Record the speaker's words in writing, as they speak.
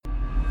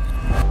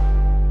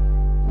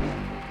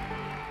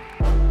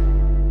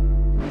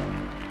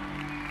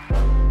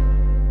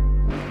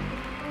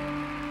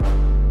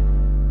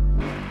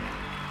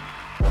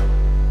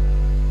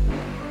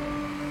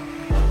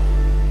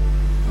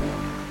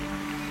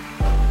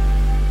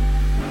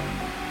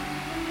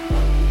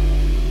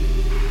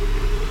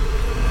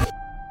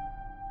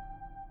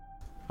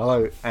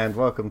Hello and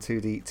welcome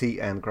to the Tea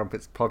and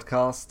Crumpets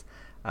podcast,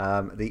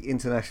 the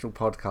international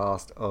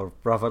podcast of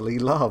brotherly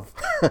love.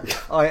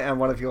 I am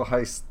one of your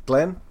hosts,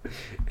 Glenn.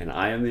 And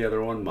I am the other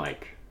one,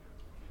 Mike.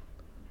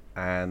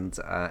 And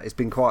it's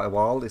been quite a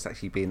while. It's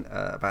actually been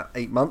about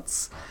 8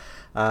 months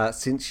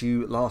since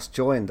you last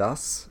joined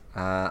us.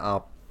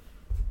 Our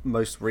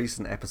most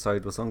recent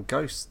episode was on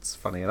ghosts,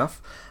 funny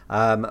enough.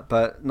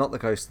 But not the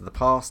ghosts of the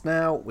past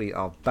now. We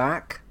are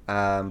back.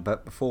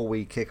 But before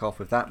we kick off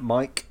with that,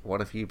 Mike, what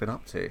have you been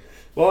up to?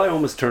 Well, I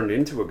almost turned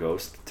into a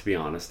ghost, to be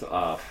honest.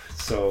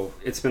 So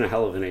it's been a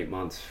hell of an 8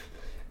 months.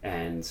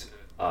 And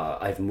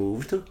I've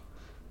moved,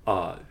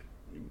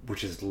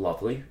 which is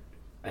lovely.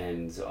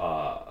 And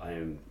I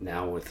am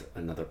now with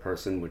another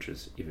person, which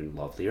is even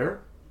lovelier.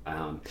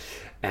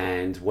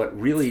 And what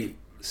really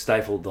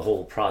stifled the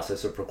whole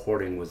process of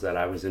recording was that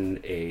I was in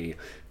a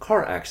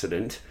car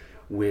accident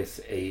with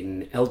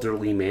an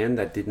elderly man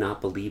that did not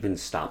believe in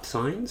stop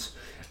signs.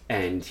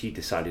 And he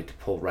decided to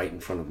pull right in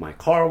front of my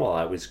car while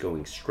I was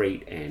going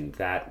straight. And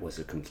that was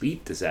a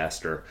complete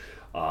disaster,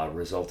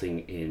 resulting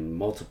in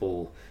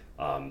multiple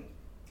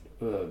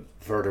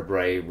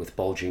vertebrae with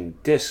bulging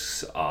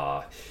discs,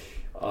 an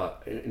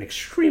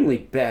extremely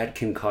bad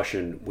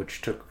concussion,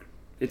 which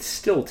it's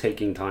still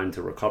taking time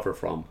to recover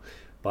from.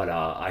 But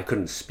I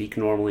couldn't speak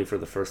normally for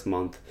the first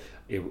month.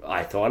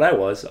 I thought I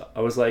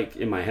was like,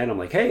 in my head, I'm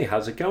like, hey,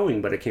 how's it going?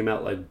 But it came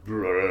out like, blah,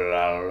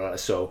 blah, blah.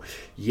 So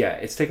yeah,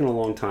 it's taken a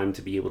long time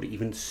to be able to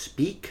even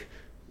speak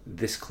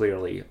this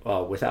clearly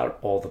without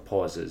all the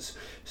pauses.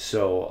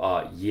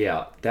 So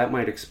yeah, that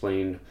might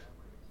explain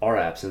our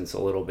absence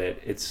a little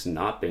bit. It's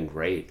not been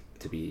great,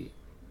 to be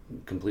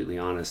completely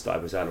honest. I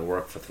was out of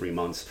work for 3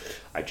 months.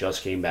 I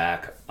just came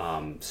back.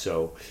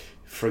 So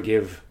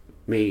forgive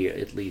me,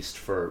 at least,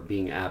 for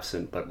being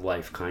absent, but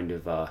life kind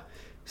of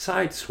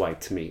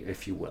sideswiped me,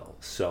 if you will.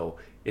 So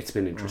it's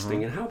been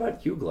interesting. And how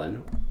about you,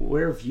 Glenn?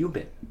 Where have you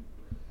been?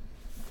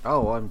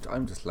 Oh,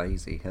 I'm just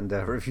lazy and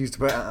refuse to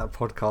put out a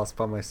podcast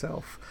by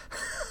myself.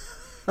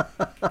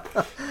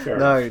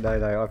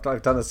 No.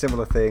 I've done a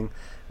similar thing.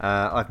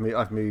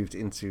 I've moved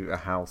into a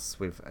house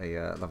with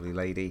a lovely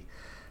lady,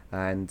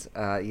 and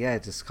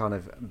just kind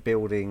of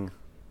building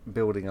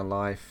a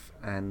life,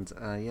 and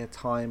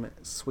time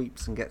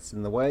sweeps and gets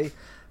in the way,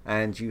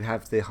 and you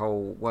have the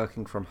whole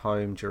working from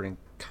home during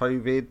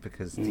COVID,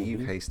 because the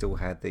UK still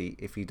had the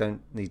if you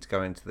don't need to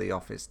go into the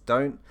office,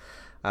 don't.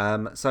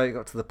 So it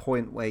got to the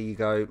point where you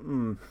go,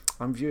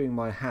 I'm viewing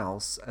my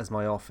house as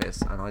my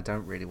office, and I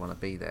don't really want to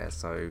be there.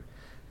 So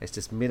it's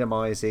just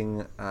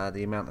minimizing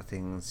the amount of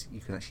things you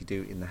can actually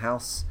do in the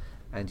house,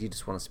 and you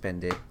just want to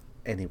spend it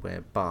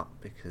anywhere but,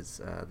 because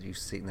you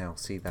now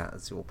see that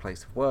as your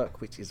place of work,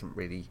 which isn't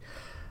really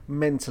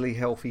mentally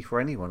healthy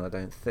for anyone, I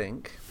don't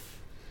think.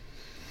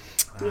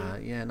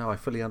 I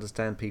fully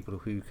understand people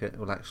who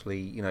will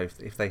actually,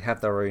 if they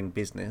have their own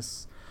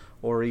business,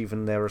 or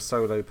even they're a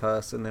solo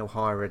person, they'll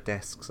hire a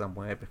desk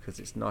somewhere because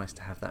it's nice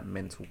to have that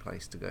mental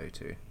place to go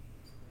to.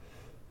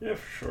 Yeah,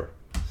 for sure.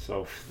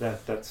 So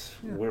that's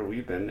where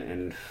we've been,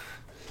 and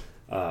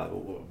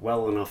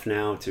well enough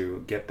now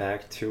to get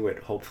back to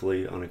it,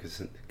 hopefully on a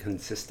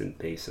consistent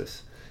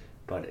basis.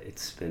 But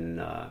it's been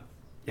a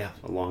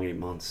long 8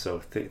 months. So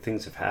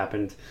things have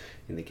happened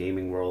in the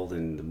gaming world,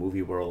 in the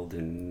movie world,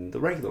 in the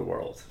regular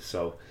world.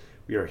 So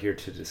we are here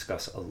to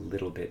discuss a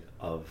little bit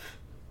of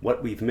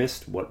what we've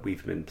missed, what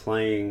we've been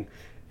playing,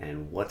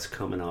 and what's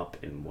coming up,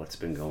 and what's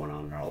been going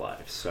on in our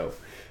lives. So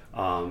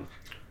Glenn,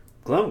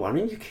 why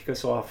don't you kick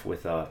us off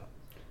with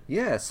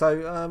let's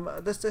do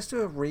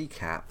a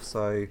recap.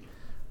 So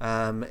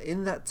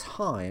in that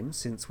time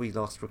since we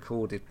last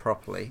recorded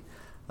properly,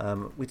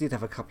 we did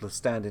have a couple of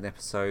stand-in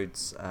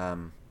episodes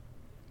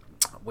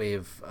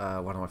with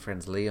one of my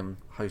friends, Liam,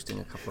 hosting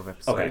a couple of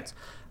episodes.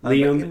 Okay.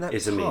 Liam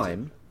is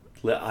amazing.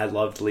 I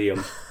loved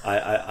Liam.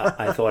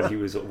 I thought he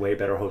was a way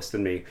better host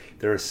than me.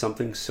 There is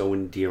something so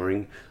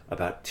endearing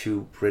about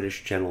two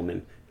British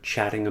gentlemen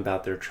chatting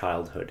about their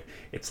childhood.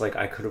 It's like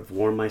I could have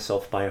warmed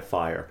myself by a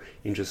fire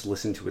and just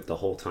listened to it the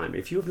whole time.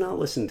 If you have not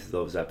listened to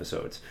those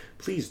episodes,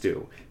 please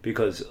do,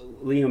 because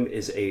Liam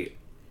is a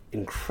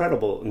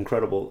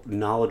incredible,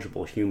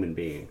 knowledgeable human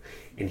being,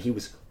 and he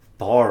was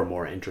far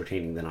more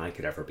entertaining than I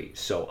could ever be.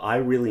 So I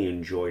really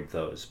enjoyed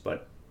those,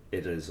 but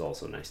it is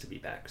also nice to be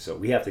back. So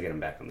we have to get him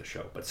back on the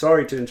show. But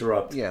sorry to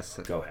interrupt. Yes.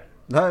 Go ahead.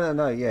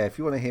 No. Yeah, if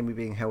you want to hear me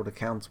being held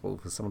accountable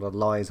for some of the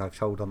lies I've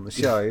told on the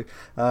show,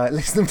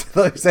 listen to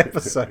those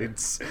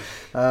episodes.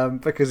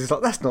 Because it's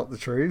like, that's not the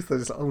truth.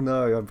 And it's like, oh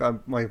no,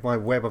 my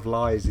web of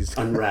lies is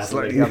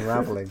slowly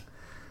unraveling.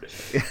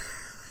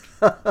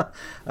 But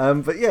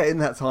yeah, in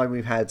that time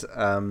we've had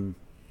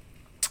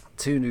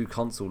 2 new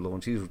console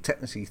launches. Well,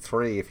 technically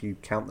 3 if you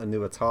count the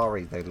new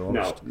Atari they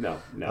launched. No.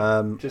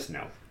 Just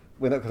no.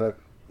 We're not going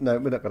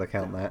to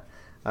count that.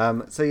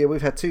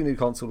 We've had 2 new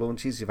console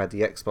launches. You've had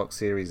the Xbox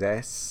Series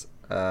S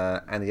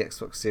and the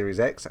Xbox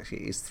Series X.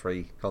 Actually, it is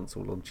 3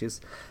 console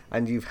launches.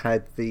 And you've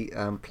had the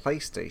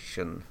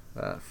PlayStation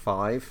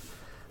 5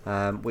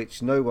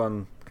 which no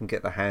one can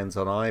get their hands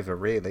on either,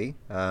 really.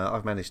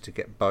 I've managed to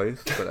get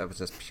both, but that was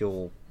just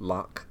pure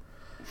luck.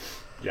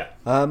 Yeah.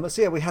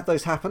 So yeah, we had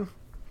those happen.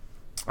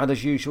 And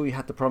as usual, you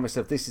had the promise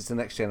of this is the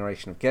next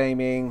generation of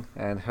gaming,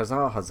 and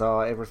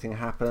huzzah, everything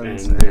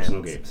happens. And there's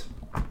no games.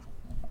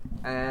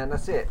 And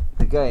that's it.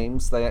 The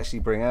games they actually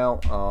bring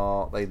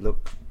out they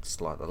look just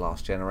like the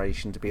last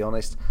generation, to be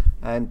honest.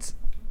 And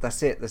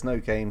that's it. There's no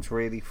games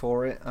really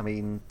for it. I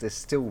mean, there's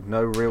still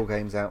no real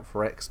games out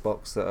for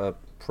Xbox that are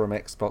from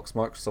Xbox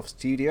Microsoft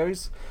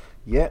Studios.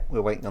 Yet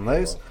we're waiting on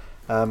those.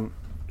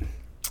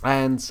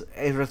 And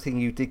everything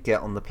you did get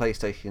on the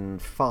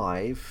PlayStation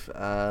 5,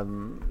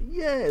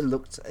 it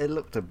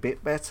looked a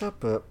bit better,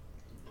 but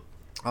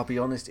I'll be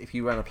honest, if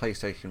you ran a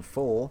PlayStation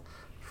 4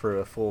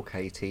 through a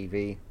 4K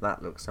TV,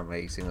 that looks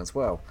amazing as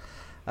well.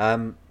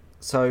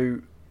 So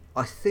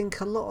I think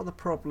a lot of the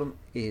problem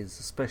is,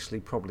 especially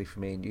probably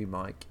for me and you,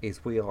 Mike,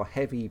 is we are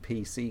heavy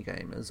PC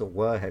gamers, or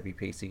were heavy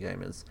PC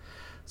gamers.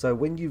 So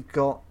when you've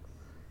got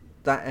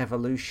that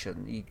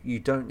evolution, you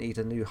don't need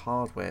a new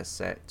hardware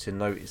set to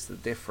notice the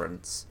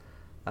difference.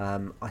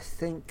 I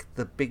think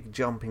the big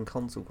jump in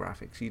console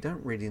graphics you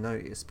don't really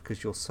notice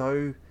because you're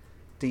so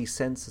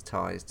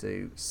desensitized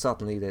to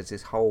suddenly there's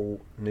this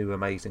whole new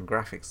amazing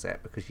graphics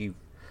set because you've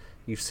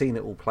seen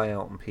it all play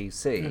out on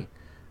PC.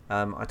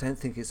 I don't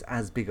think it's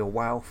as big a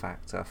wow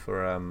factor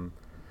for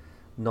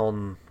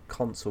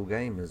non-console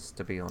gamers,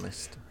 to be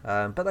honest.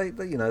 But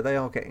they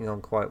are getting on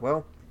quite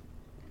well.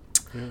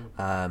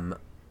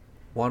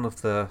 One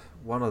of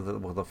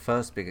the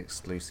first big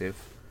exclusive,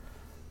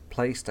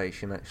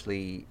 PlayStation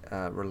actually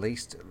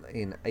released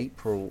in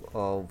April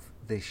of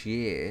this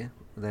year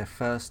their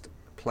first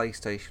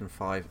PlayStation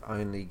 5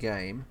 only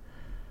game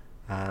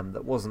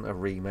that wasn't a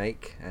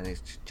remake and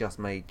it's just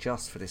made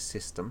just for this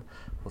system,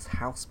 was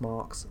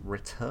Housemarque's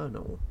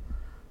Returnal,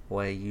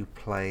 where you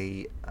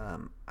play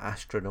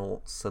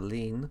astronaut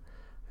Celine,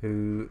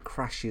 who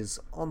crashes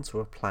onto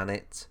a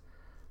planet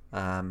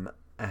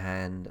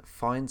and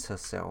finds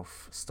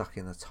herself stuck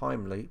in a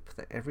time loop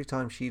that every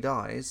time she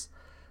dies,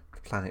 the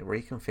planet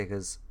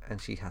reconfigures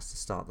and she has to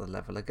start the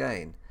level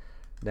again.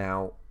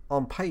 Now,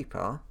 on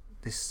paper,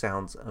 this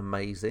sounds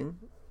amazing,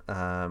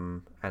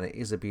 and it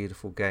is a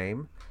beautiful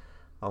game.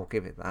 I'll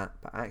give it that.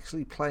 But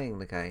actually playing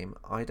the game,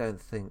 I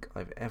don't think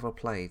I've ever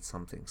played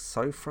something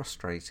so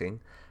frustrating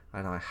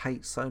and I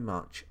hate so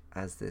much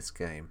as this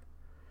game.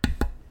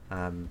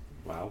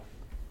 Wow.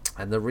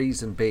 And the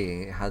reason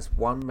being, it has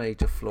one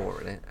major flaw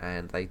in it,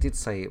 and they did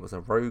say it was a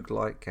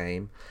roguelike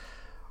game,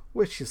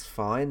 which is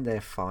fine.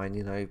 They're fine,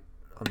 I'm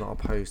not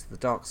opposed to the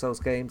Dark Souls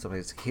games. I've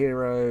played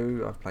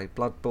Sekiro, I've played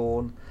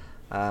Bloodborne,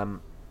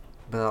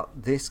 but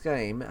this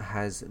game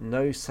has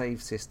no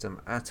save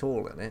system at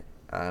all in it.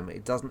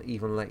 It doesn't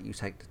even let you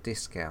take the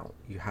disc out.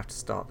 You have to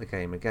start the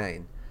game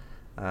again.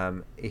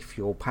 If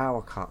your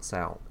power cuts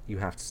out, you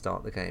have to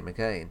start the game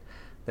again.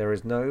 There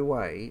is no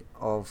way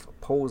of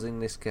pausing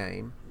this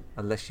game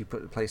unless you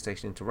put the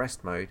PlayStation into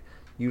rest mode.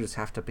 You just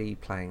have to be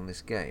playing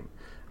this game.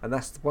 And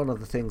that's one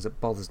of the things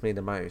that bothers me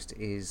the most,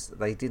 is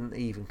they didn't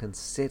even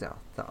consider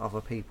that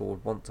other people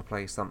would want to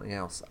play something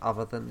else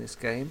other than this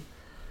game.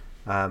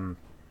 And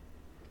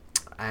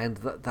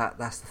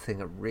that's the thing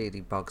that really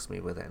bugs me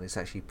with it, and it's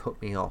actually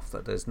put me off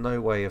that there's no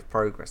way of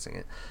progressing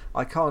it.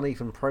 I can't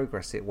even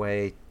progress it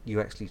where you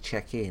actually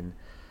check in,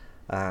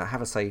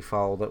 have a save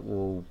file that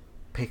will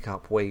pick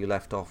up where you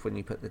left off when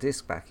you put the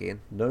disc back in.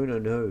 No,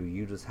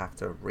 you just have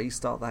to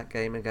restart that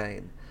game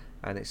again.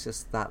 And it's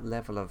just that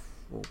level of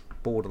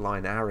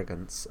borderline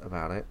arrogance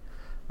about it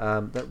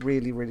that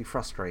really, really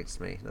frustrates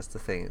me. That's the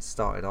thing. It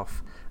started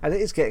off, and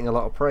it is getting a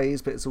lot of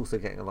praise, but it's also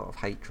getting a lot of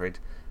hatred.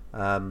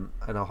 And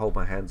I'll hold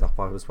my hands up.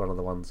 I was one of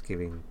the ones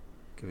giving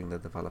the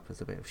developers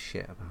a bit of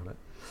shit about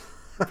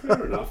it.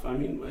 Fair enough. I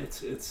mean,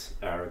 it's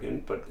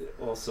arrogant, but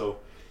also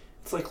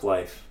it's like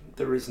life.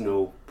 There is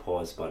no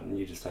pause button.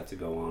 You just have to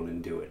go on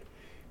and do it.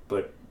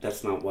 But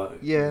that's not why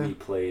we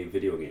play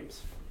video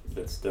games.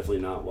 That's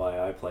definitely not why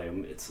I play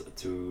them. It's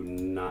to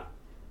not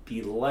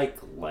be like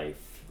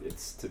life.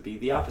 It's to be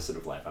the opposite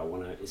of life. I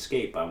want to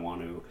escape. I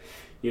want to,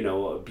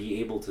 be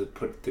able to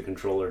put the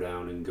controller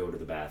down and go to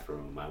the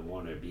bathroom. I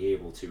want to be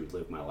able to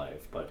live my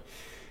life. But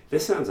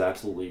this sounds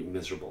absolutely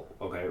miserable.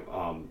 Okay.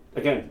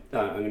 Again,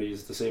 I'm going to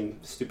use the same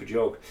stupid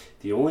joke.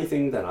 The only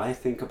thing that I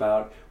think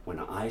about when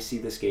I see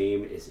this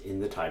game is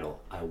in the title.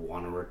 I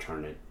want to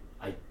return it.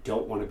 I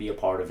don't want to be a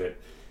part of it.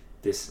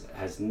 This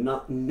has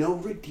no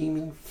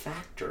redeeming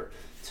factor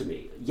to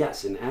me.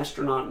 Yes, an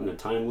astronaut in a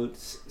time loop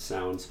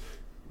sounds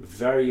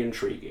very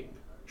intriguing.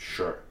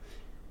 Sure.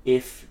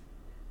 If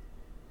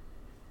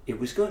it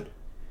was good.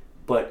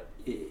 But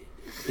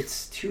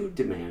it's too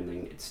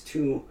demanding. It's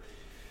too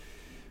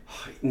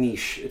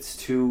niche. It's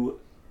too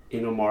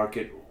in a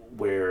market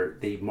where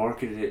they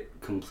marketed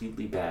it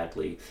completely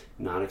badly,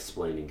 not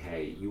explaining,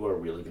 hey, you are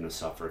really going to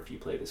suffer if you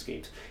play this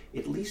game.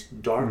 At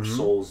least Dark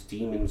Souls,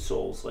 Demon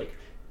Souls,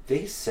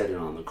 they said it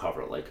on the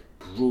cover,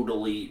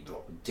 brutally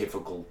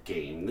difficult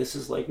game. This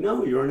is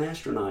no, you're an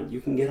astronaut.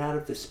 You can get out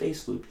of the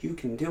space loop. You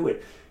can do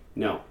it.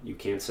 no, you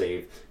can't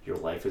save. Your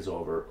life is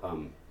over.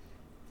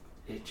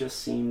 It just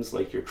seems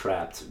like you're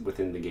trapped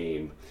within the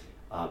game,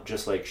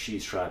 just like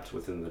she's trapped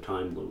within the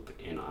time loop,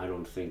 and I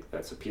don't think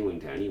that's appealing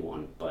to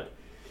anyone. But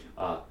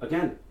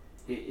again,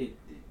 it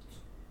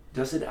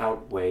does it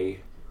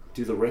outweigh?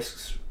 Do the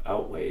risks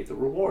outweigh the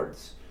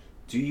rewards?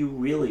 Do you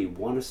really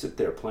want to sit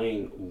there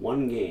playing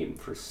one game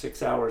for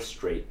 6 hours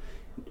straight,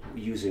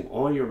 using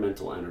all your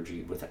mental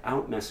energy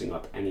without messing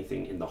up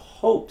anything, in the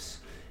hopes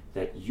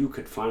that you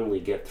could finally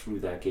get through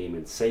that game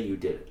and say you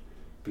did it?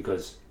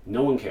 Because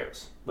no one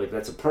cares. Like,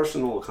 that's a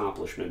personal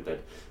accomplishment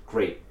that,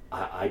 great,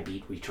 I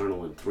beat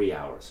Returnal in 3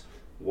 hours.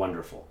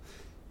 Wonderful.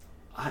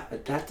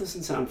 That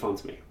doesn't sound fun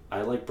to me.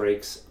 I like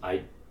breaks.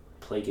 I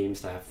play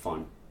games to have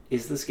fun.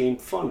 Is this game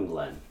fun,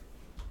 Glenn?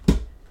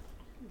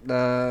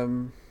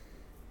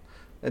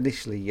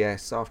 Initially,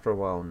 yes. After a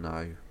while,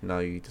 no. No,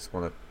 you just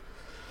want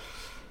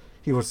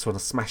to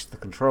smash the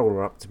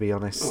controller up, to be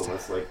honest. Oh,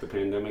 that's like the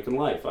pandemic in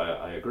life.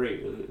 I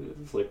agree.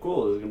 It's like,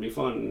 cool, this is gonna be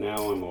fun.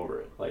 Now I'm over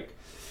it. Like,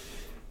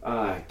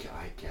 I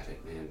get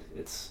it, man.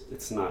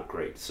 It's not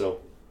great. So,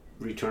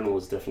 Returnal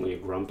is definitely a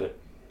grumpet.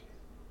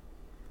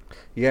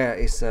 Yeah,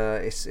 it's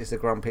a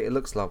grumpet. It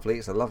looks lovely.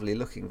 It's a lovely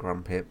looking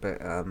grumpet, but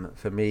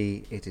for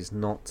me, it is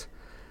not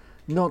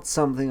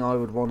something I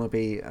would want to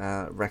be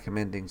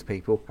recommending to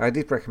people. I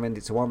did recommend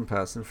it to one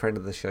person, friend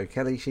of the show,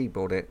 Kelly. She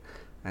bought it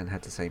and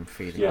had the same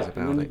feelings about it.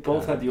 Yeah, and then you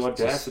both had the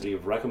audacity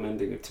of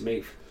recommending it to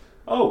me.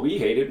 Oh, we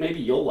hate it.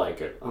 Maybe you'll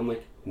like it. I'm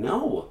like,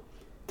 no,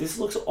 this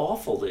looks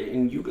awful.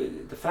 And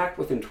the fact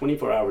within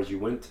 24 hours you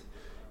went,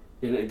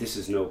 and this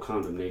is no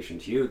condemnation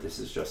to you. This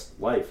is just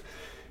life.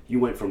 You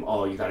went from,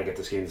 oh, you got to get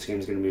this game. This game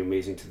is going to be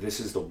amazing, to this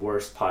is the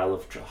worst pile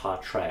of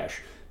hot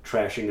trash.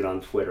 Trashing it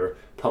on Twitter,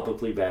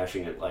 publicly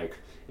bashing it, like.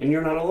 And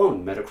you're not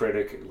alone.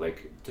 Metacritic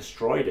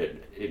destroyed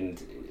it,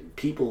 and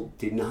people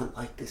did not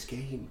like this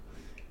game.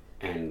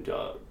 And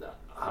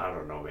I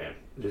don't know, man.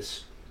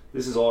 This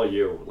is all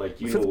you. Like,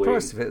 you for know, the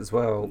price of it as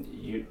well.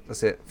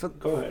 That's it.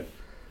 Go ahead.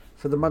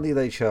 For the money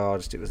they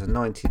charged, it was a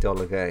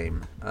 $90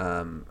 game,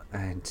 and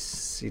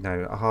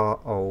a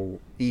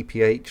whole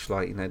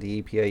EPH,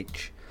 the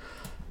EPH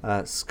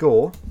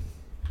score.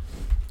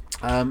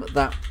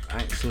 That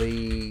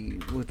actually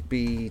would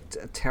be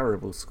a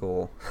terrible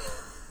score.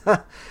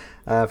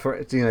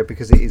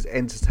 Because it is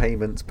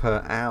entertainment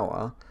per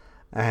hour,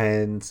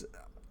 and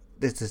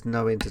there's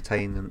no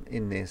entertainment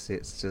in this.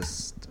 It's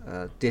just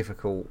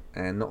difficult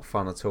and not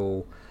fun at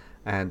all,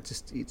 and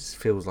it just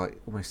feels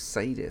like almost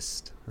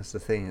sadist. That's the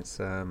thing. It's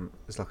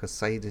like a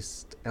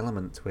sadist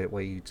element to it,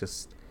 where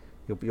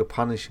you're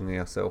punishing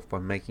yourself by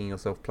making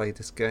yourself play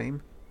this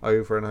game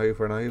over and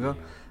over and over,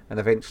 and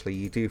eventually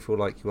you do feel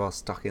like you are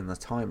stuck in the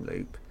time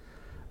loop.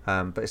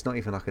 But it's not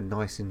even like a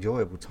nice,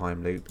 enjoyable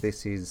time loop.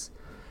 This is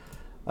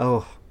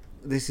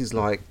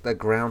like the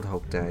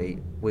Groundhog Day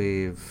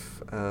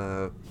with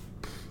a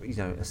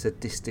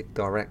sadistic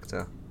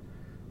director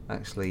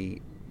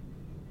actually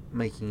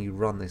making you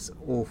run this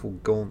awful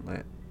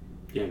gauntlet.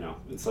 Yeah, no,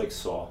 it's like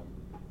Saw.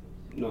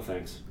 No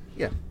thanks.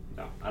 Yeah.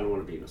 No, I don't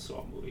want to be in a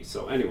Saw movie.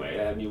 So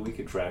anyway, I mean, we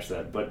could trash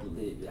that. But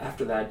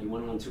after that, you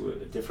went on to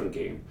a different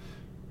game.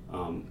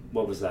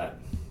 What was that?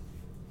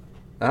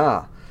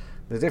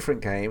 The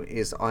different game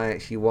is I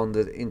actually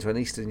wandered into an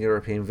Eastern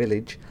European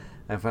village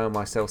and found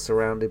myself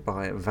surrounded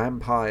by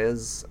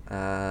vampires,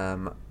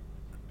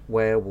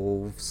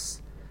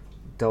 werewolves,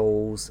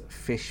 dolls,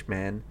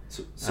 fishmen.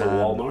 So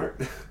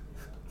Walmart?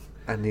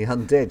 And the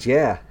undead,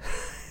 yeah.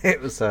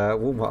 It was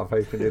Walmart I've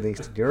opened in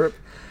Eastern Europe.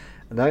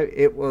 No,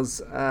 it was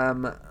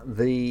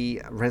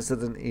the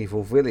Resident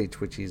Evil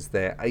Village, which is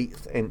their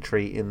 8th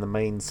entry in the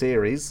main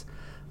series.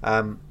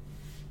 And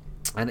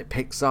it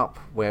picks up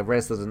where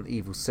Resident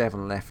Evil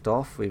 7 left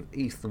off, with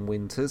Ethan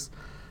Winters,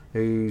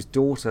 whose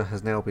daughter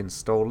has now been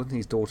stolen.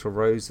 His daughter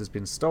Rose has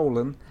been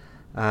stolen,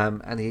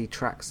 and he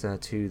tracks her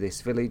to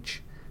this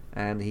village,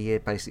 and he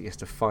basically has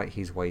to fight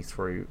his way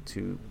through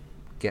to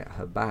get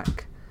her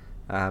back.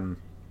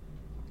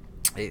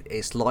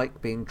 It's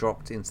like being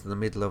dropped into the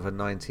middle of a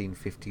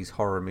 1950s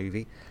horror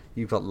movie.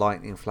 You've got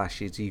lightning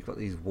flashes, you've got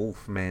these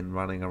wolf men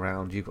running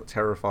around, you've got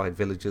terrified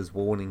villagers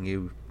warning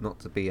you not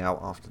to be out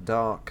after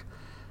dark.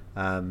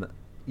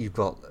 You've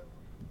got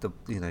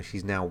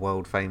she's now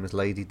world famous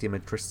Lady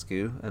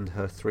Dimitrescu and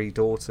her 3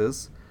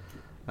 daughters,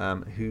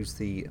 who's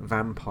the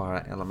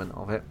vampire element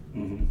of it.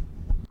 Mm-hmm.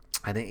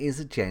 And it is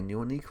a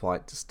genuinely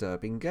quite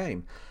disturbing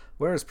game.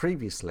 Whereas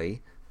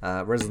previously,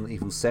 Resident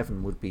Evil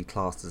 7 would be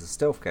classed as a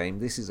stealth game,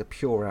 this is a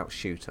pure out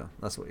shooter.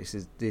 That's what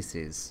this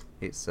is.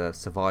 It's a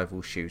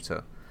survival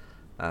shooter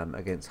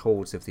against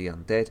hordes of the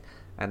undead.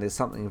 And there's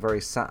something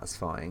very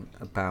satisfying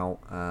about,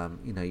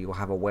 you'll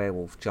have a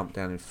werewolf jump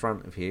down in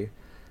front of you,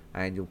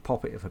 and you'll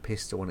pop it with a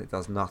pistol and it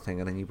does nothing,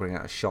 and then you bring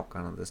out a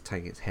shotgun and just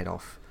take its head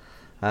off.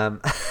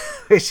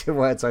 Which are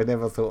words I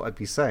never thought I'd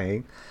be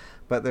saying,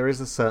 but there is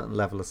a certain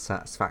level of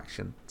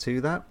satisfaction to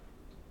that.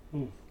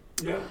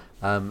 Yeah.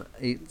 And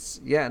it's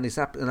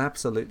an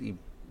absolutely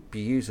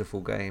beautiful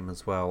game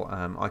as well.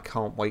 I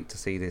can't wait to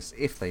see this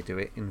if they do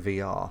it in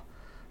VR.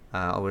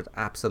 I would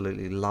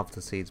absolutely love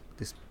to see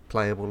this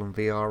playable in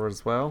VR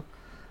as well.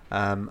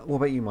 What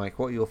about you, Mike?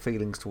 What are your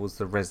feelings towards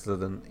the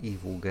Resident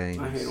Evil games?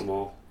 I hate them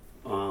all.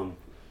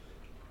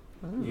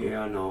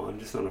 Yeah, no, I'm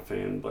just not a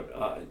fan. But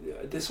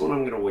this one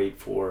I'm going to wait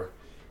for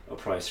a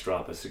price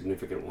drop, a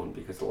significant one,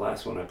 because the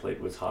last one I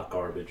played was hot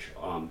garbage.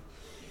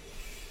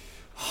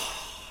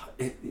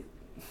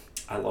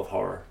 I love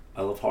horror.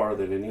 I love horror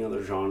than any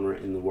other genre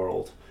in the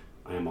world.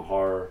 I am a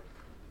horror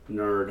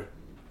nerd.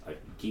 I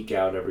geek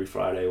out every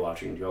Friday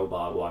watching Joe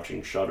Bob,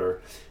 watching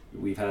Shudder.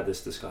 We've had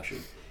this discussion.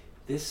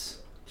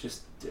 This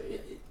just...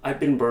 I've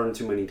been burned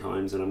too many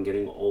times, and I'm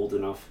getting old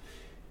enough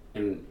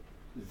and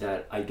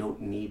that I don't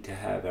need to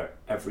have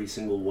every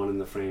single one in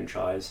the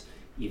franchise,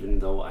 even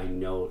though I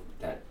know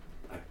that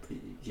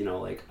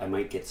I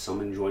might get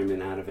some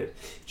enjoyment out of it.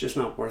 It's just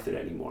not worth it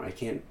anymore.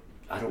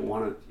 I don't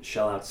want to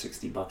shell out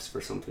 $60 for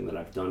something that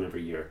I've done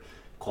every year.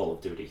 Call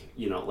of Duty,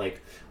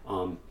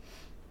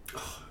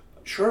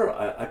 sure,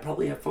 I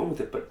probably have fun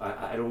with it, but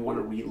I don't want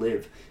to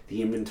relive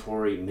the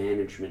inventory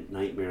management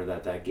nightmare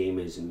that game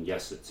is. And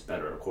yes, it's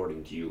better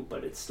according to you,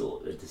 but it's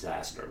still a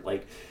disaster.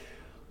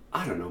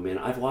 I don't know, man.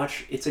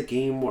 It's a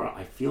game where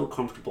I feel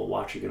comfortable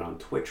watching it on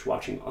Twitch,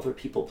 watching other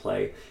people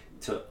play,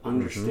 to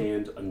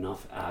understand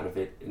enough out of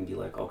it and be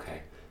like,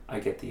 okay,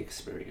 I get the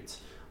experience.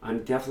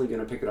 I'm definitely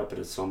going to pick it up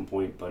at some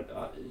point,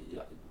 but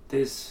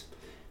there's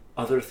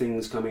other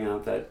things coming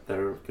out that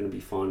are going to be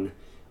fun.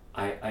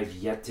 I've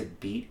yet to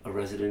beat a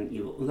Resident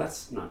Evil.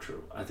 That's not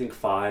true. I think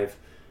 5,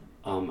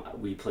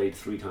 we played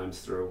 3 times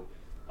through.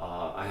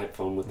 I had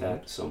fun with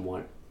that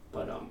somewhat,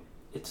 but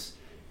it's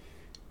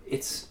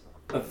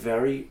a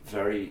very,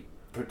 very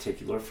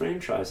particular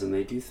franchise, and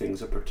they do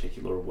things a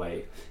particular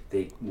way.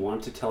 They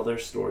want to tell their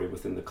story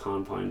within the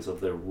confines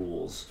of their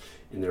rules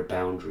and their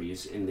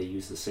boundaries, and they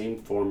use the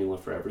same formula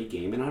for every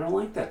game, and I don't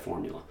like that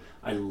formula.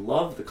 I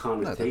love the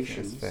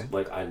connotations,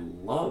 I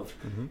love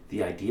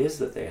the ideas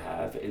that they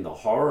have, and the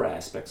horror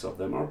aspects of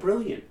them are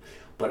brilliant,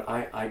 but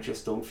I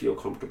just don't feel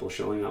comfortable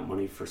shelling out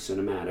money for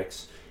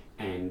cinematics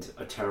and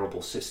a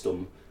terrible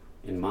system,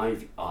 in my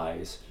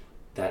eyes,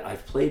 that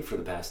I've played for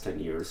the past 10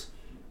 years.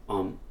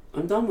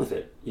 I'm done with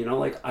it.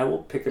 I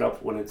will pick it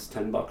up when it's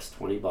 $10,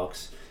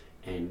 $20,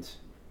 and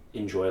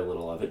enjoy a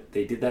little of it.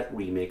 They did that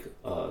remake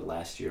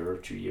last year or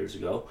 2 years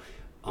ago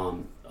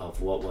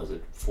of, what was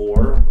it, 4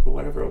 or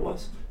whatever it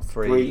was?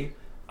 3.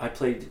 I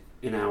played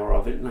an hour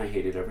of it and I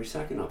hated every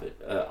second of it.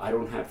 I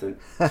don't have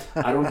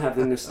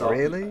the nostalgia.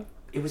 Really?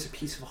 It was a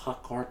piece of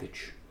hot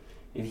garbage,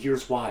 and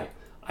here's why.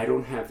 I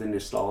don't have the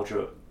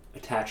nostalgia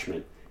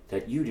attachment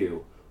that you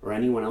do, or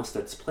anyone else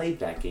that's played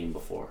that game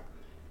before.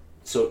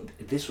 So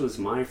this was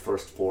my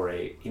first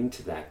foray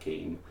into that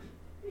game,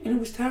 and it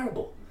was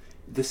terrible.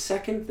 The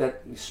second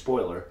that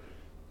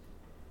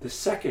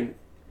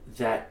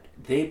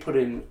they put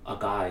in a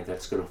guy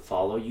that's going to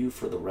follow you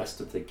for the rest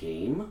of the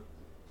game,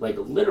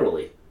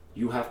 literally,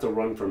 you have to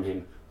run from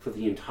him for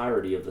the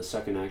entirety of the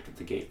second act of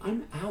the game,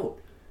 I'm out.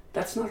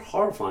 That's not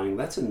horrifying,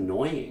 that's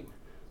annoying.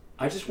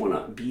 I just want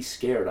to be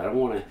scared. I don't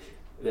want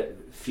to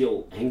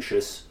feel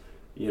anxious,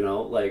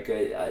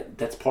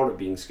 that's part of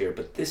being scared,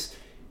 but this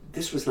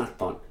was not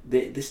fun.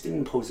 This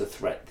didn't pose a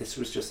threat. This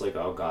was just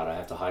oh God, I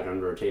have to hide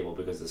under a table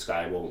because this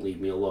guy won't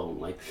leave me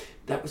alone.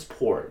 That was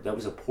poor. That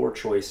was a poor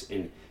choice.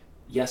 And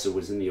yes, it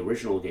was in the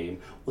original game.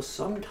 Well,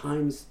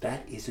 sometimes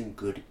that isn't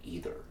good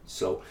either.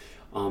 So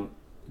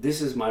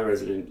this is my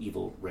Resident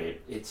Evil rant.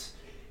 It's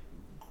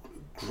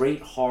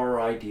great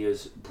horror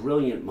ideas,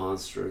 brilliant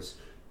monsters,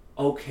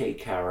 okay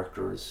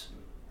characters,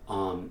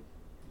 and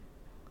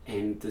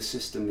the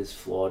system is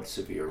flawed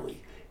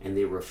severely. And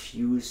they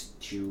refuse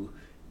to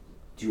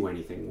do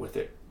anything with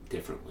it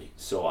differently.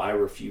 So I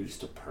refuse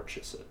to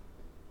purchase it.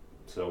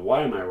 So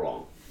why am I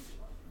wrong?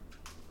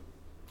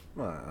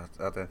 Well,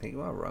 I don't think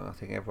you are wrong. I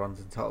think everyone's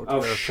entitled to their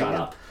opinion. Shut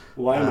up.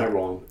 Why am I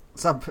wrong?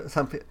 Some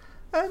people...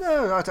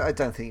 No, I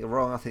don't think you're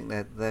wrong. I think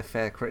they're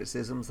fair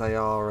criticisms. They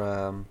are...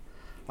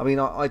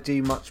 I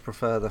do much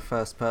prefer the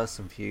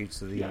first-person view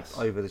to the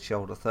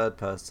over-the-shoulder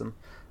third-person.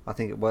 I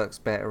think it works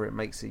better.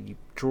 It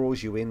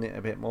draws you in it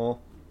a bit more.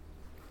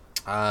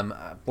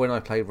 When I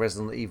played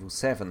Resident Evil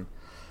 7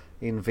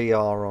 in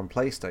VR on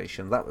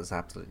PlayStation, that was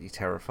absolutely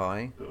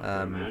terrifying. I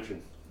can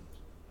imagine.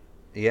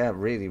 Yeah,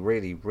 really,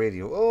 really,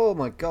 really. Oh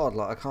my God!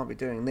 I can't be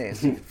doing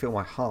this. You can feel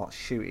my heart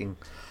shooting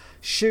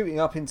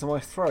up into my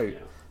throat.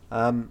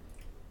 Yeah.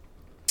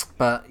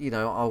 But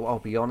I'll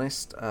be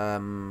honest.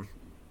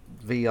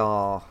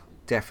 VR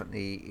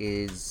definitely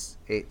is.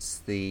 It's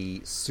the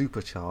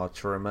supercharge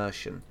for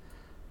immersion.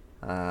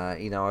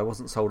 I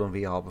wasn't sold on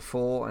VR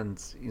before,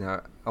 and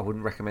I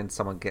wouldn't recommend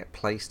someone get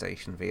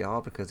PlayStation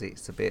VR because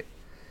it's a bit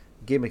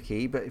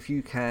gimmicky. But if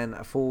you can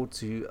afford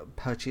to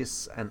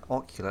purchase an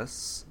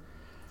Oculus,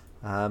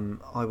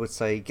 I would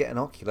say get an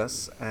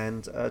Oculus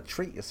and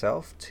treat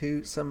yourself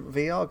to some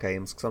VR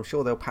games, because I'm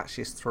sure they'll patch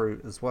this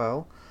through as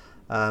well.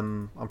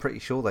 I'm pretty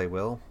sure they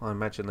will. I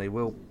imagine they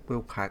will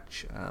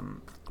patch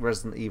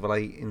Resident Evil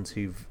 8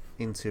 into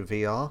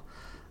VR,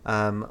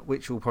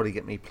 which will probably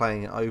get me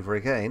playing it over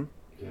again.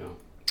 Yeah.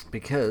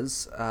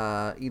 Because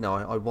I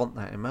want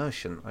that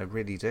immersion. I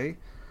really do.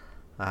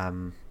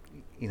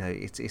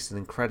 it's an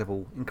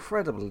incredible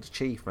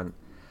achievement.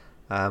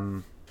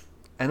 And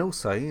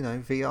also,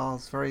 VR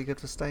is very good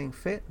for staying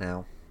fit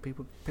now.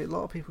 A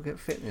lot of people get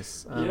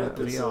fitness.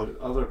 There's VR.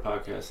 other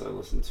podcasts I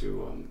listen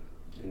to,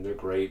 and they're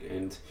great.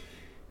 And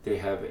they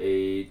have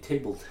a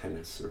table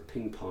tennis or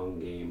ping pong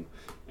game,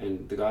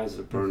 and the guys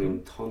are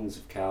burning tons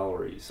of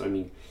calories. I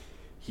mean,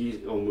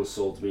 he almost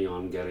sold me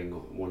on getting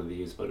one of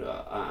these, but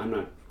I'm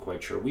not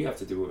quite sure. We have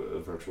to do a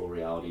virtual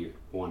reality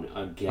one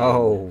again.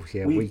 Oh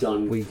yeah, we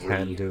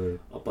can do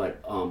it.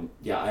 But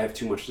I have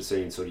too much to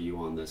say, and so do you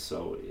on this.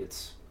 So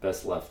it's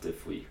best left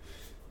if we,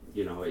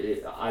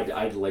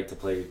 I'd like to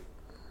play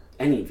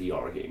any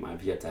VR game.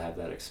 I've yet to have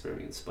that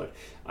experience, but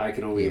I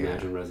can only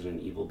imagine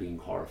Resident Evil being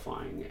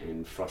horrifying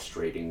and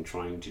frustrating,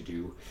 trying to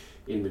do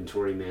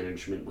inventory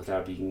management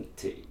without being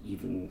to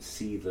even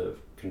see the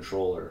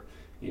controller,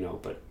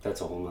 but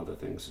that's a whole other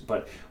thing.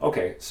 But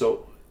okay,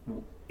 so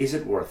is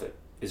it worth it?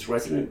 Is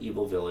Resident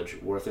Evil Village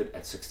worth it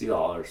at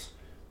 $60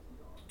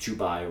 to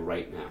buy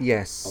right now?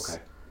 Yes.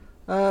 Okay.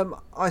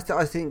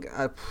 I think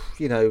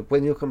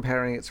when you're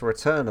comparing it to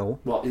Returnal.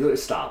 Well,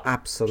 stop.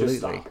 Absolutely. Just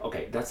stop.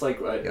 Okay, that's like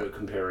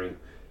comparing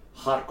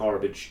hot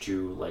garbage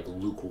to like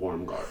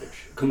lukewarm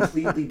garbage.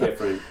 Completely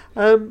different.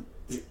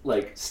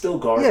 Like still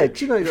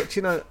garbage. Yeah. Do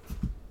you know?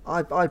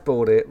 I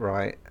bought it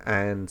right,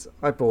 and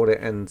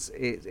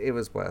it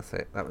was worth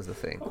it. That was the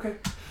thing. Okay.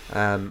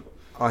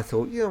 I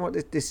thought, you know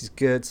what, this is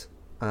good.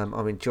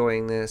 I'm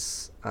enjoying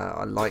this.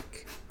 I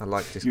like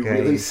this game. You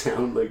really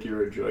sound like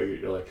you're enjoying it.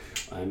 You're like,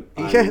 I'm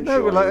I did.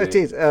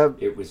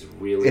 It was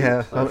really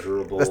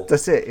pleasurable.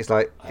 That's it. It's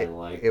like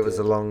it was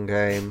a long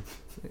game.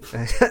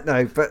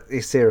 No, but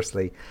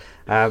seriously,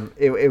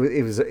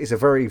 it's a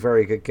very,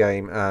 very good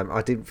game.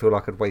 I didn't feel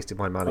like I'd wasted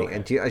my money,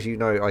 and as you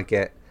know, I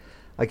get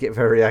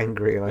very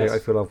angry, and I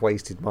feel I've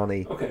wasted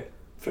money. Okay,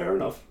 fair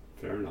enough.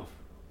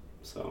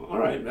 So, all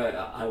right,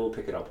 I will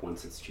pick it up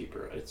once it's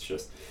cheaper. It's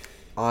just.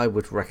 I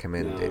would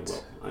recommend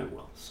it. I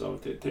will. So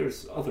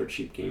there's other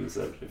cheap games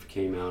that have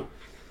came out,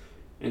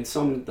 and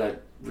some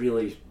that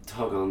really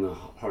tug on the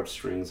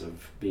heartstrings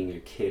of being a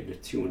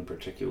kid, two in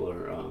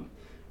particular,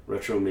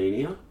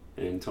 Retromania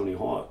and Tony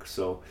Hawk.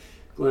 So,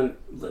 Glenn,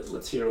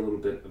 let's hear a little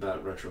bit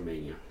about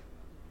Retromania.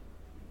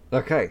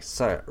 Okay,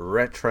 so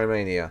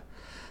Retromania.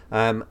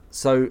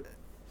 So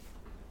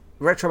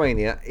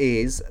Retromania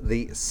is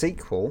the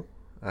sequel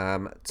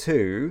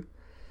to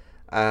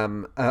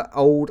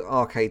old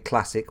arcade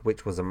classic,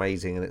 which was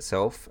amazing in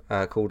itself,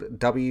 called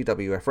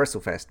WWF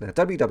WrestleFest. Now,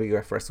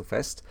 WWF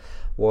WrestleFest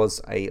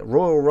was a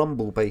Royal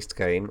Rumble based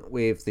game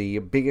with the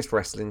biggest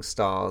wrestling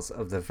stars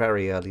of the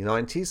very early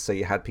 90s. So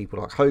you had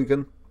people like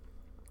Hogan,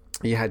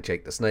 you had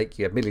Jake the Snake,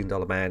 you had $1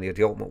 Million Man, you had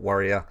the Ultimate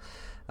Warrior,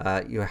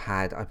 you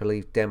had, I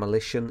believe,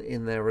 Demolition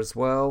in there as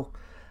well.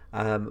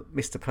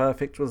 Mr.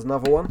 Perfect was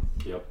another one.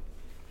 Yep.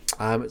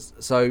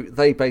 So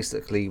they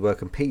basically were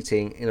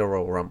competing in a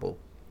Royal Rumble.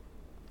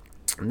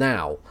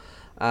 Now,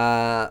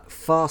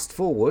 fast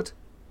forward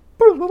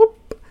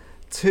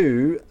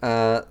to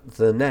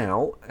the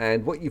now,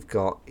 and what you've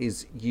got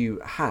is you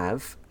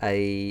have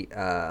a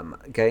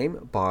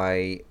game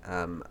by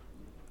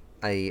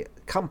a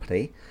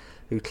company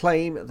who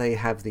claim they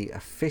have the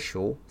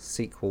official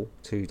sequel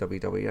to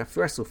WWF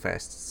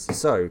WrestleFest.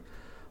 So,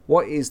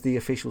 what is the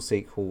official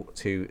sequel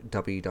to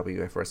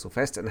WWF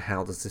WrestleFest, and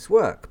how does this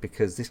work?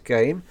 Because this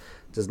game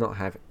does not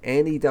have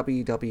any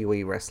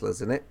WWE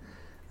wrestlers in it.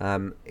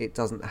 It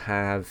doesn't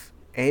have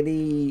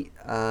any,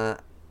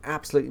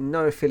 absolutely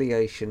no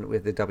affiliation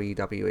with the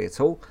WWE at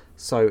all.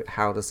 So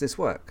how does this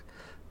work?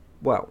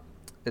 Well,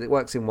 it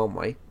works in one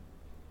way.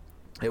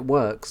 It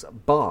works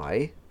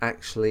by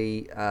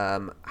actually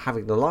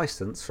having the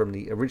license from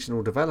the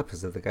original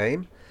developers of the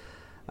game,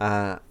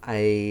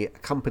 a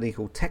company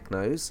called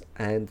Technos,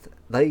 and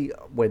they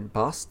went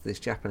bust. This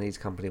Japanese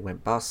company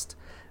went bust,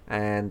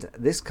 and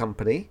this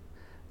company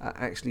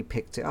actually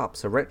picked it up.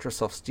 So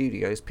Retrosoft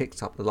Studios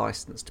picked up the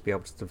license to be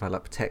able to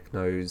develop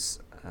Techno's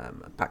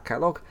back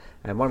catalogue,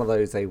 and one of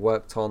those they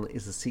worked on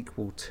is a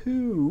sequel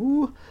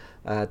to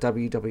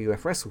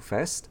WWF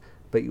WrestleFest,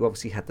 but you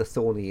obviously had the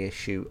thorny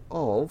issue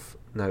of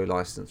no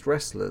licensed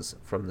wrestlers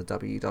from the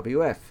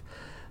WWF.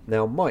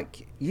 Now,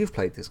 Mike, you've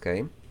played this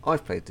game,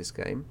 I've played this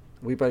game,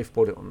 we both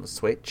bought it on the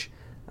Switch.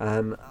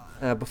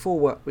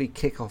 Before we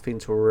kick off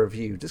into a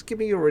review, just give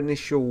me your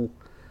initial,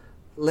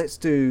 let's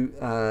do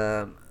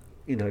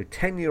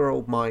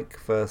 10-year-old Mike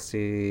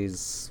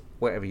versus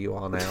whatever you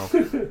are now.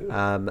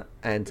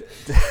 And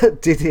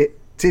did it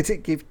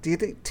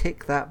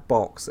tick that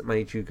box that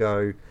made you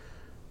go,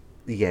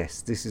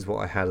 yes, this is what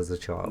I had as a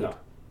child? No.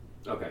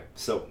 Okay,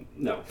 so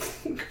no.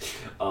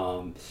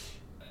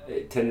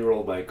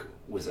 10-year-old Mike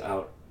was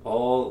out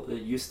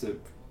used to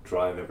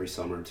drive every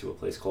summer to a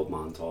place called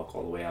Montauk,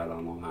 all the way out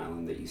on Long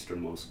Island, the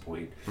easternmost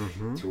point,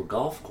 to a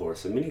golf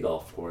course, a mini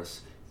golf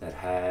course that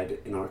had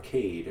an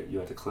arcade. You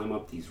had to climb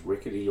up these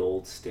rickety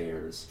old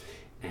stairs,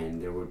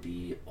 and there would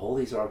be all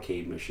these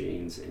arcade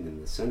machines, and in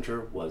the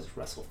center was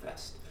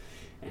WrestleFest.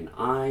 And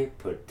I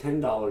put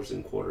 $10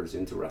 in quarters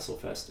into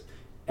WrestleFest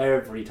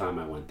every time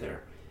I went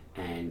there,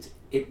 and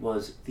it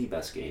was the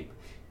best game.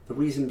 The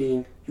reason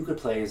being, you could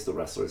play as the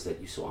wrestlers that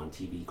you saw on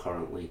TV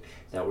currently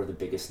that were the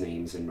biggest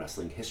names in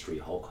wrestling history.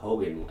 Hulk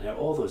Hogan,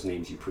 all those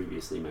names you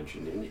previously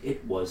mentioned. And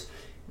it was,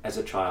 as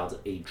a child,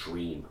 a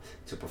dream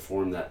to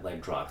perform that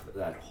leg drop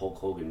that Hulk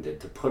Hogan did,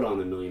 to put on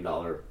the $1 million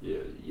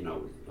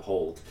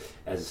hold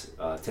as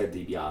Ted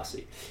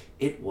DiBiase.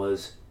 It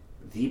was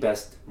the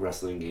best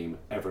wrestling game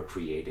ever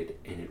created,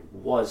 and it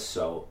was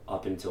so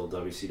up until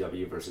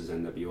WCW versus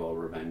NWO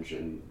Revenge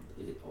and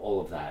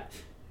all of that.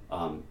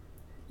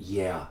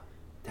 Yeah,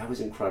 that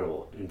was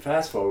incredible. And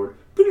fast forward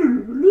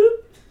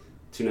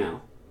to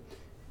now,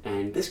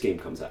 and this game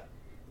comes out.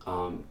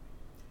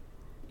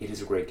 It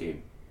is a great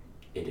game.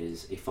 It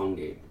is a fun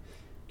game.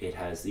 It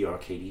has the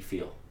arcadey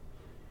feel,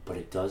 but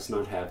it does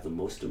not have the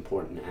most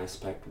important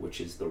aspect, which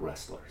is the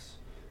wrestlers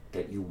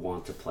that you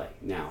want to play.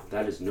 Now,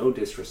 that is no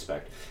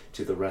disrespect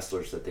to the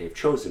wrestlers that they've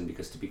chosen,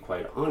 because to be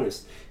quite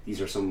honest,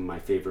 these are some of my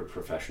favorite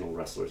professional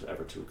wrestlers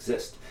ever to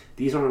exist.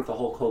 These aren't the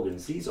Hulk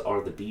Hogans. These are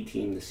the B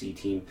team, the C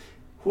team,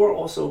 who are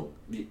also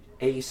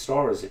A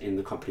stars in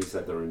the companies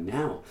that they're in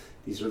now.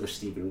 These are the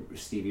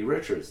Stevie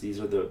Richards. These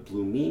are the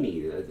Blue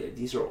Meanie.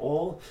 These are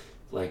all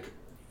like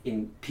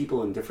in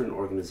people in different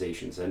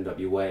organizations,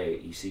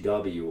 NWA,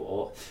 ECW,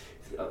 all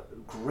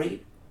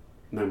great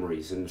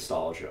memories and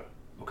nostalgia.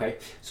 Okay,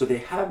 so they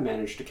have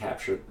managed to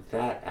capture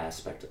that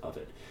aspect of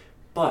it,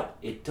 but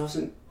it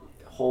doesn't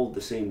hold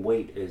the same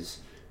weight as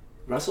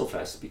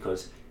WrestleFest,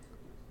 because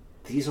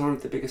these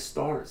aren't the biggest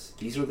stars.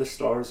 These are the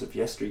stars of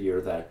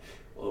yesteryear that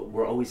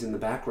were always in the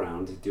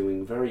background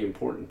doing very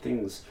important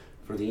things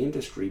for the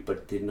industry,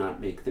 but did not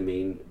make the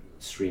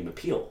mainstream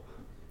appeal.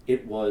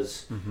 It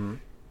was,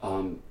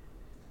 the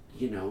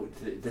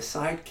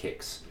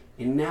sidekicks,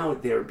 and now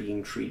they're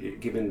being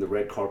given the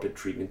red carpet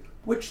treatment,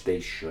 which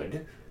they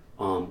should.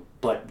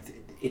 But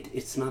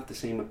it's not the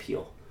same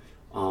appeal.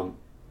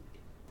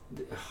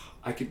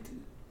 I could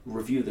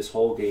review this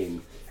whole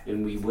game,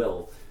 and we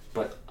will,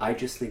 but I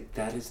just think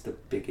that is the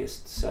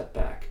biggest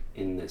setback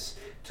in this.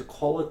 To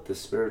call it the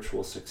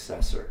spiritual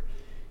successor,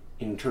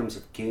 in terms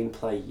of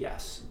gameplay,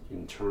 yes.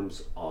 In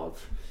terms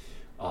of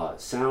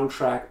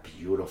soundtrack,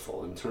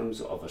 beautiful. In terms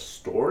of a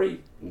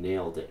story,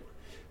 nailed it.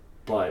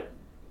 But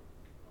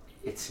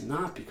it's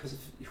not, because of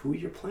who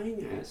you're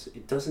playing as.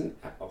 It doesn't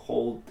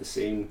hold the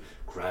same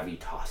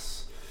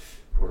gravitas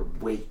or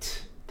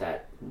weight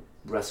that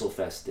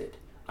WrestleFest did.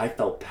 I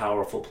felt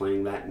powerful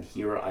playing that, and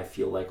here I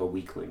feel like a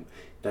weakling.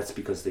 That's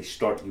because they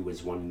start you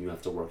as one and you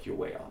have to work your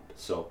way up.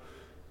 So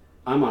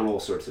I'm on all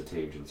sorts of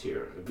tangents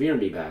here. Veer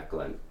me back,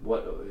 Glenn.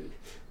 What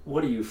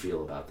do you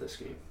feel about this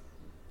game?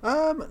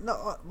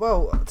 No,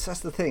 well,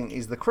 that's the thing,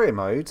 is the career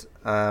mode.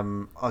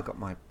 I got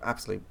my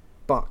absolute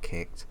butt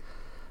kicked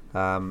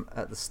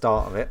at the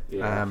start of it.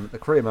 Yeah. The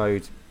career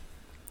mode,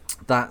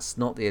 that's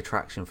not the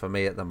attraction for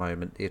me at the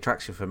moment. The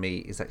attraction for me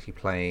is actually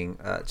playing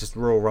just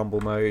Royal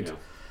Rumble mode.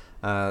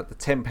 Yeah. The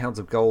 £10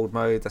 of gold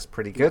mode, that's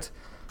pretty good.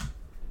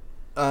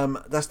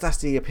 That's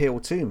the appeal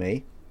to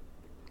me.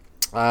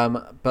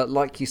 But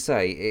like you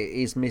say, it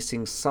is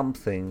missing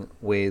something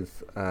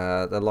with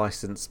the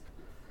license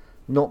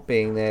not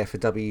being there for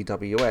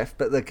WWF.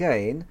 But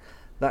again,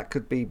 that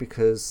could be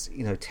because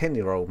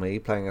 10-year-old me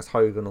playing as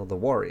Hogan or the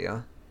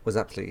Warrior was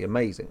absolutely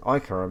amazing. I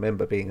can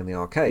remember being in the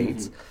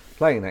arcades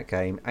playing that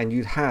game, and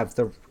you'd have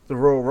the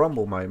Royal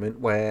Rumble moment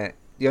where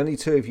the only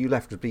two of you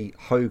left would be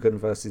Hogan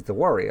versus the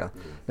Warrior.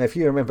 Now, if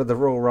you remember the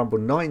Royal Rumble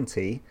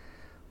 90,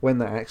 when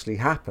that actually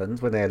happened,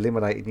 when they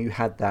eliminated, you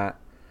had that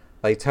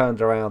they turned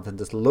around and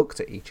just looked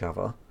at each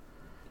other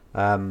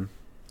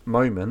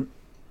moment.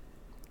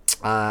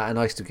 And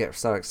I used to get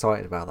so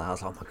excited about that. I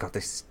was like, oh my God,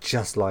 this is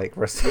just like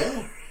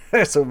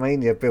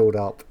WrestleMania build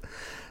up.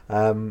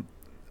 And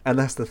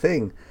that's the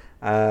thing.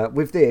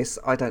 With this,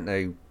 I don't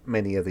know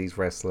many of these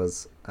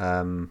wrestlers.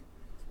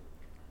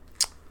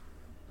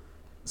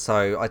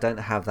 So I don't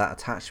have that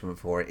attachment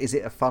for it. Is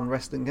it a fun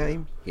wrestling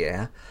game?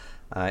 Yeah.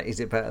 Is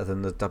it better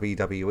than the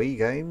WWE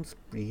games?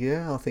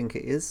 Yeah, I think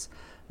it is.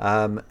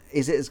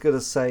 Is it as good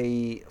as,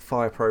 say,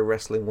 Fire Pro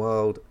Wrestling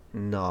World?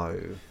 No.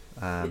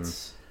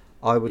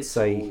 I would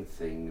say its own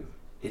thing.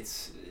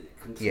 It's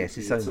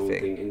completely its own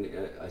thing.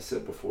 And I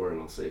said before, and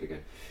I'll say it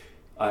again.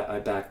 I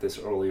backed this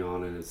early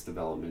on in its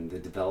development. The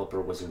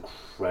developer was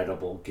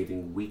incredible,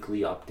 giving weekly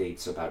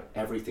updates about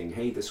everything.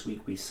 Hey, this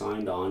week we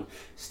signed on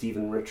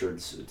Steven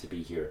Richards to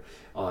be here.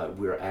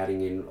 We're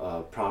adding in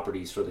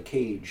properties for the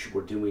cage.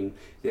 We're doing...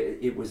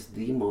 It was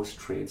the most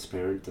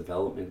transparent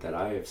development that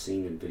I have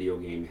seen in video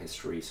game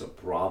history, so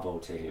bravo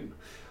to him.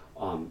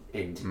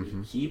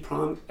 He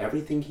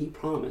everything he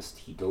promised,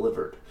 he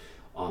delivered.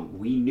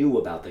 We knew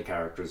about the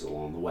characters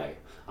along the way.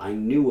 I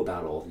knew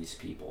about all these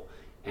people.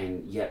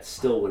 And yet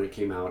still, when it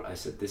came out, I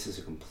said, this is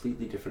a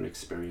completely different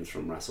experience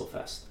from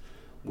WrestleFest,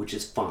 which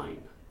is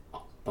fine.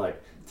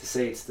 But to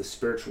say it's the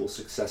spiritual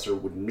successor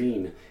would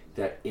mean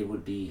that it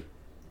would be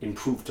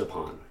improved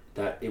upon,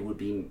 that it would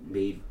be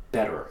made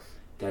better,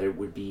 that it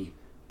would be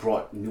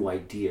brought new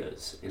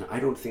ideas. And I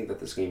don't think that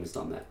this game has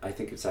done that. I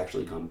think it's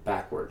actually gone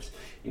backwards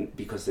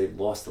because they've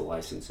lost the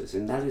licenses.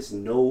 And that is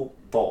no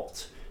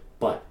fault.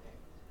 But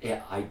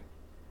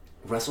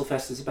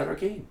WrestleFest is a better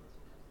game.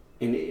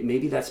 And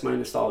maybe that's my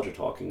nostalgia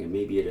talking, and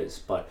maybe it is.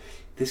 But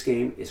this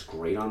game is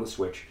great on the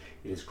Switch.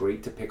 It is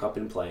great to pick up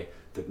and play.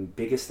 The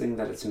biggest thing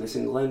that it's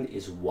missing, Glenn,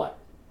 is what?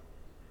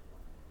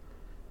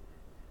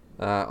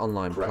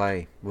 Online Correct.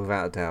 play,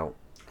 without a doubt.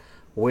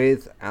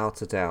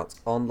 Without a doubt.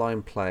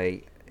 Online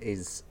play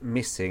is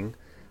missing,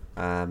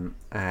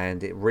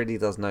 and it really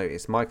does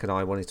notice. Mike and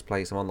I wanted to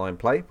play some online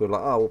play. We were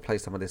like, oh, we'll play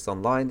some of this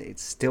online.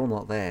 It's still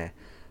not there,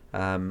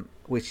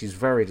 which is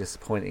very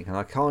disappointing, and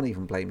I can't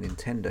even blame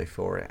Nintendo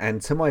for it.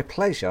 And to my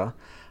pleasure,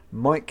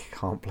 Mike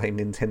can't blame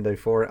Nintendo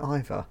for it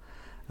either.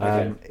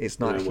 It's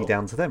not actually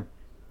down to them.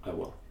 I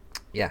will.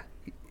 Yeah,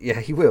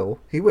 he will.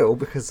 He will,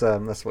 because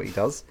that's what he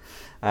does.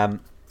 So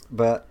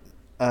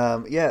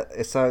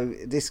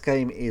this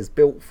game is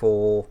built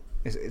for.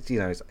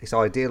 It's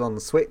ideal on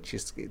the Switch.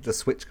 The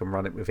Switch can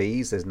run it with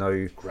ease. There's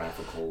no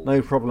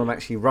problem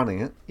actually running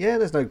it. Yeah,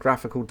 there's no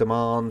graphical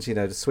demands.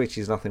 The Switch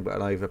is nothing but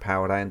an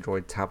overpowered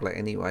Android tablet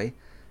anyway.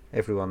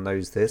 Everyone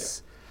knows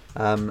this.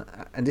 And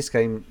this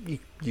game,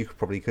 you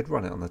probably could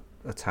run it on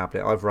a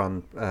tablet. I've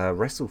run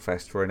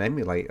WrestleFest for an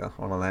emulator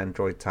on an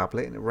Android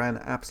tablet, and it ran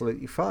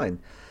absolutely fine.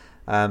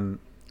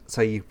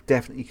 So you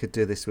definitely could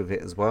do this with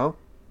it as well.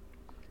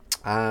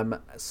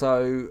 It's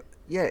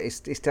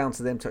down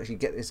to them to actually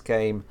get this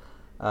game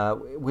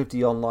with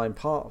the online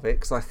part of it,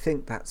 because I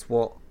think that's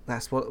what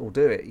will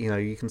do it.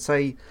 You can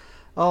say,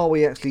 oh,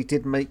 we actually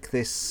did make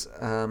this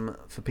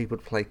for people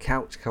to play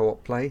couch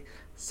co-op play.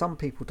 Some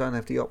people don't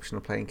have the option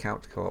of playing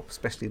couch co-op,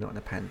 especially not in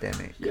a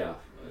pandemic. Yeah,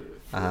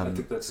 I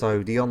think that's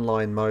so the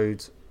online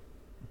mode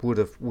would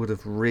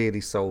have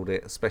really sold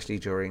it, especially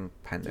during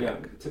pandemic. Yeah,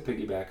 to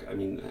piggyback, I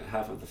mean,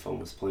 half of the phone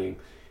was playing.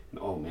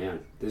 Oh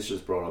man, this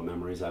just brought up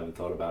memories I haven't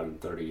thought about in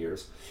 30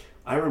 years.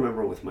 I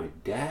remember with my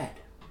dad,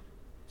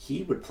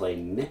 he would play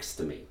next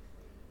to me,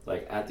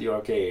 like at the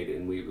arcade,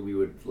 and we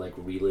would like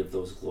relive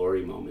those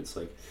glory moments.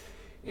 Like,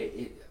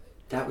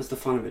 that was the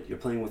fun of it. You're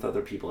playing with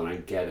other people, and I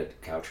get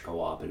it, couch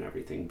co-op and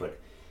everything, but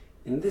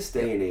in this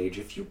day and age,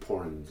 if you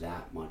pour in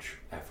that much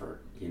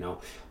effort,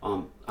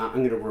 I'm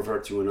going to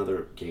revert to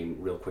another game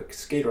real quick,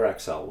 Skater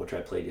XL, which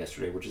I played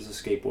yesterday, which is a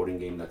skateboarding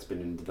game that's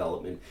been in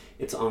development.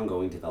 It's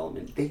ongoing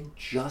development. They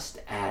just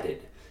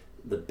added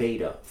the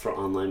beta for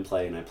online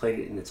play, and I played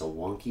it, and it's a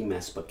wonky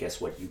mess, but guess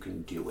what? You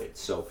can do it.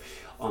 So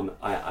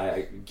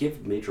I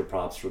give major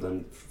props for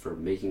them for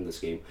making this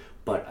game,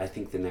 but I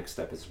think the next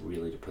step is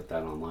really to put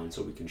that online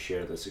so we can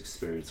share this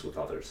experience with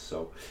others.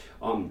 So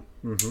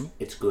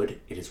It's good.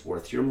 It is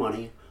worth your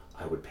money.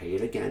 I would pay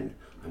it again.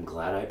 I'm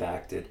glad I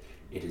backed it.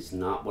 It is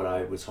not what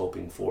I was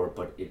hoping for,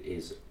 but it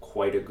is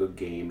quite a good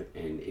game,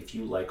 and if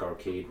you like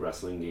arcade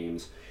wrestling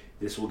games,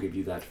 this will give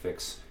you that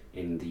fix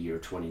in the year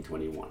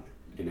 2021.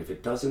 And if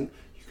it doesn't,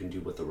 you can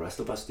do what the rest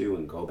of us do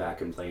and go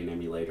back and play an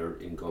emulator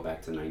and go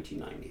back to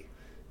 1990.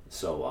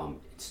 So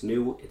it's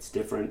new, it's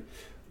different.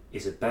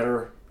 Is it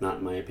better? Not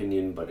in my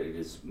opinion, but it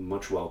is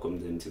much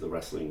welcomed into the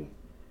wrestling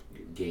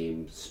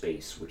game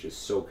space, which is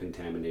so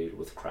contaminated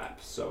with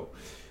crap. So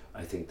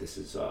I think this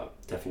is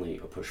definitely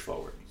a push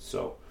forward.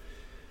 So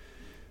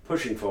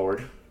pushing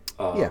forward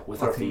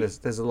with our feet,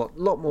 there's a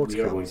lot more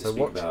to come.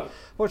 So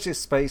watch this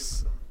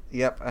space.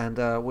 Yep, and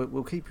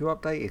we'll keep you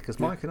updated, because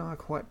Mike and I are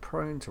quite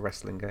prone to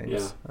wrestling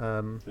games.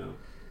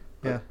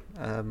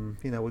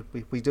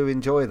 We do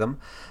enjoy them.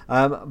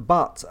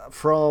 But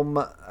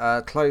from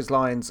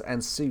clotheslines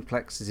and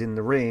suplexes in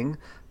the ring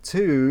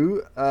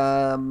to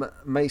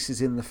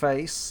maces in the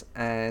face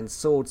and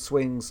sword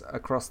swings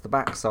across the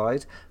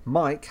backside,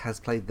 Mike has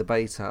played the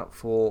beta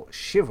for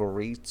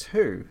Chivalry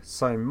 2.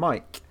 So,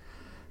 Mike,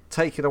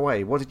 take it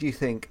away. What did you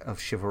think of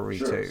Chivalry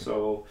 2?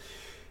 So,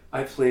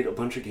 I played a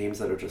bunch of games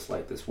that are just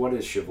like this. What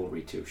is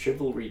Chivalry 2?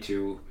 Chivalry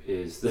 2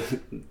 is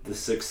the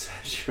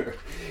successor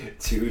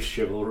to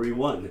Chivalry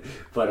 1.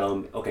 But,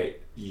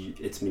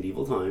 it's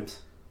medieval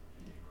times.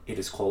 It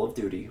is Call of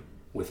Duty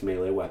with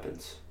melee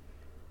weapons.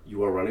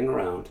 You are running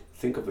around.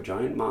 Think of a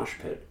giant mosh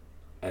pit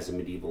as a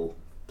medieval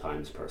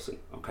times person,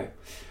 okay?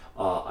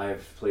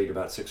 I've played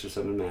about 6 or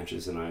 7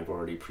 matches, and I've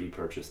already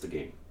pre-purchased the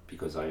game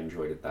because I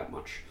enjoyed it that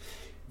much.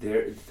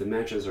 The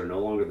matches are no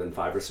longer than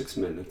 5 or 6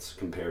 minutes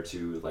compared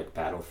to like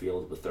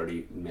Battlefield with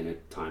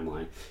 30-minute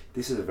timeline.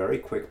 This is a very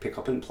quick pick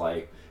up and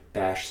play,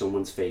 bash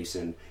someone's face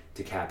in,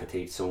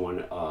 decapitate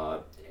someone,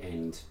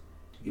 and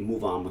you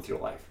move on with your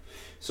life.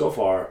 So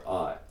far,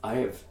 I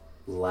have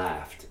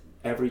laughed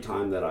every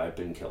time that I've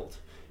been killed,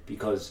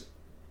 because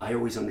I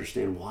always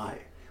understand why.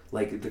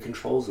 Like, the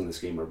controls in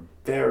this game are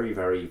very,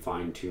 very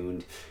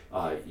fine-tuned.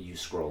 You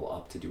scroll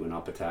up to do an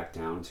up attack,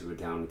 down to a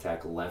down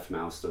attack. Left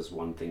mouse does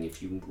one thing.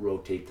 If you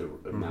rotate the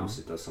mouse,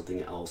 it does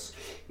something else.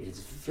 It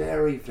is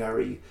very,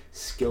 very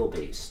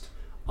skill-based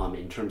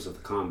in terms of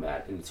the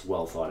combat, and it's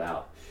well thought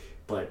out.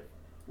 But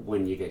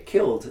when you get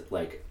killed,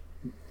 like,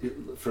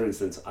 for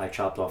instance, I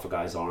chopped off a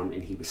guy's arm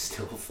and he was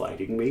still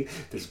fighting me.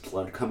 There's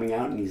blood coming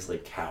out and he's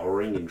like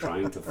cowering and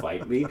trying to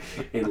fight me.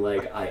 And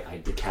like I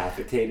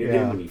decapitated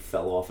him when he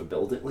fell off a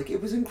building. Like, it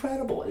was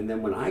incredible. And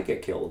then when I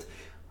get killed,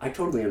 I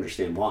totally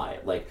understand why.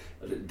 Like,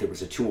 there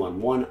was a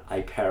 2-on-1,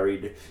 I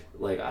parried,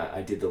 like,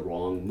 I did the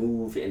wrong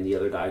move, and the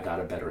other guy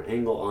got a better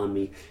angle on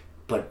me,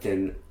 but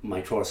then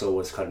my torso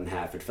was cut in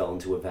half, it fell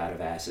into a vat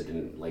of acid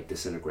and, like,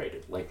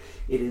 disintegrated. Like,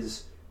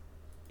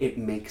 it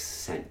makes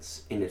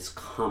sense, and it's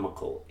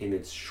comical, and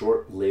it's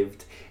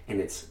short-lived, and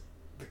it's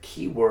the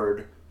key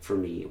word for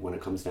me when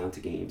it comes down to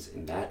games,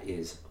 and that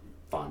is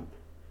fun.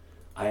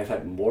 I have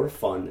had more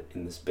fun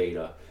in this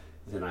beta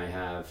than I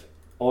have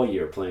all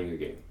year playing a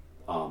game.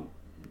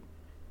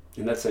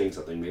 And that's saying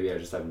something. Maybe I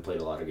just haven't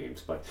played a lot of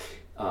games. But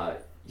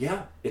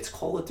yeah, it's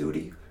Call of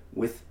Duty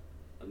with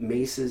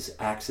maces,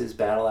 axes,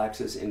 battle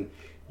axes, and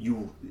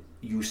you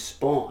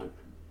spawn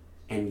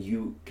and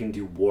you can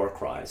do war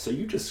cries. So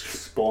you just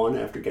spawn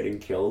after getting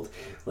killed,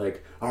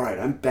 like, all right,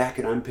 I'm back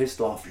and I'm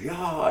pissed off,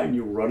 yeah, and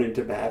you run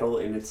into battle,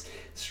 and it's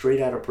straight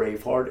out of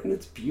Braveheart, and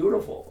it's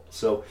beautiful.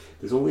 So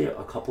there's only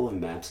a couple of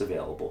maps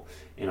available,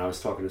 and I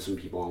was talking to some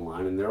people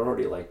online, and they're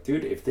already like,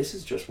 dude, if this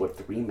is just what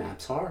 3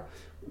 maps are,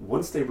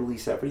 once they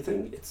release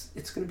everything,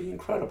 it's going to be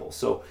incredible.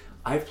 So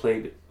I've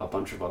played a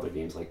bunch of other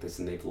games like this,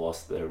 and they've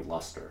lost their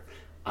luster.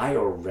 I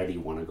already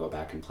want to go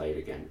back and play it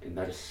again, and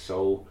that is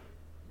so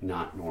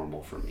not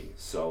normal for me.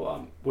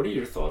 So what are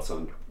your thoughts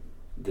on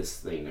this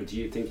thing? Do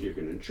you think you're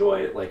going to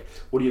enjoy it? Like,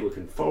 what are you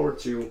looking forward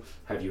to?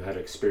 Have you had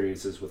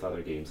experiences with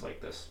other games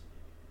like this?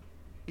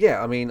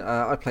 Yeah, I mean,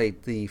 I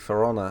played the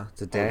For Honor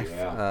to death. Oh,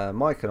 yeah.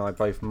 Mike and I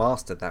both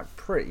mastered that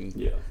pretty.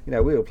 Yeah. You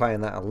know, we were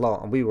playing that a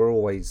lot, and we were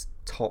always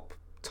top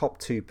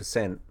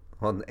 2%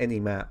 on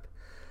any map.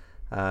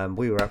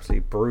 We were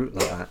absolutely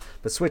brutal at that.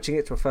 But switching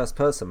it to a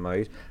first-person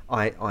mode,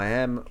 I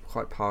am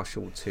quite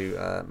partial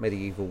to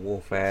medieval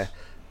warfare.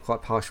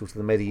 Quite partial to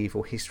the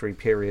medieval history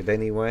period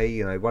anyway.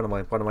 You know, one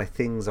of my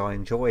things I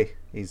enjoy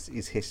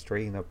is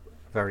history in a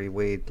very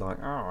weird, like,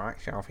 oh,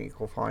 actually I think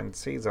you'll find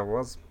Caesar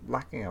was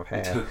lacking of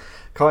hair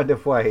kind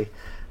of way.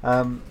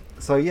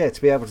 So yeah,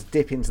 to be able to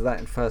dip into that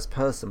in first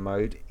person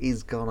mode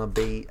is gonna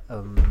be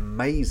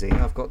amazing.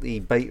 I've got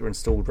the beta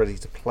installed ready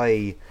to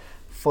play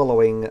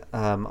following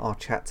our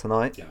chat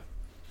tonight. Yeah.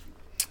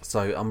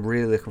 So I'm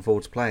really looking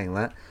forward to playing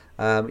that.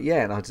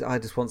 Yeah, and I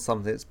just want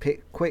something that's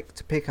quick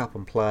to pick up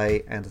and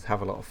play and to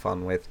have a lot of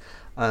fun with.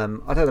 I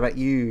don't know about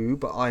you,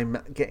 but I'm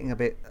getting a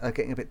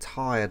bit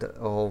tired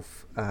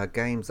of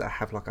games that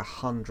have like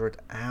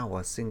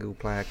 100-hour single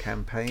player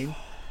campaign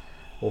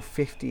or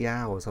 50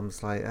 hours. I'm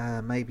just like,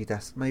 maybe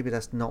that's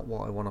not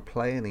what I want to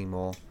play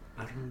anymore.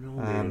 I don't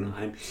know,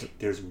 man.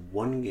 There's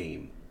one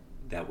game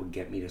that would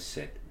get me to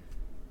sit,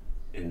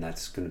 and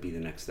that's going to be the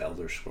next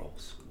Elder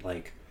Scrolls.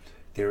 Like,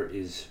 there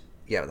is.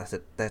 Yeah,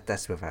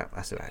 that's without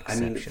exception. I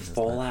mean,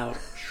 Fallout,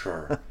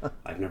 sure.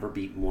 I've never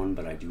beaten one,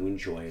 but I do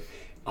enjoy it.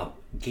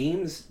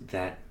 Games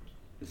that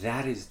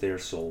is their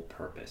sole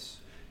purpose,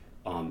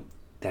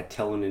 that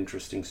tell an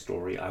interesting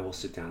story, I will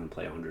sit down and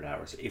play 100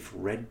 hours. If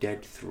Red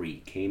Dead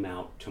 3 came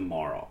out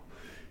tomorrow,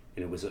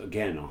 and it was,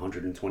 again, a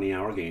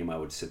 120-hour game, I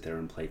would sit there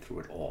and play through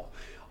it all.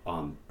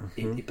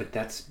 But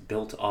that's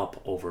built up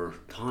over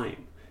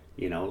time.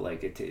 You know,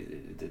 like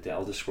the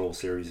Elder Scrolls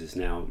series is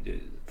now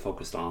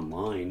focused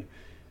online,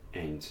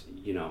 and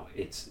you know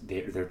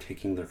they're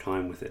taking their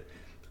time with it.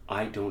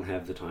 I don't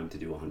have the time to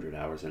do 100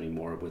 hours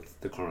anymore with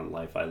the current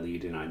life I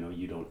lead, and I know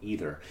you don't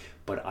either.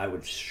 But I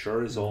would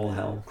sure as all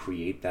hell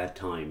create that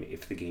time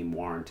if the game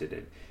warranted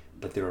it.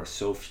 But there are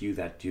so few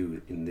that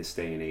do in this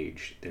day and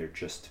age. They're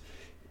just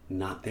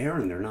not there,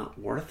 and they're not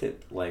worth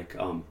it. Like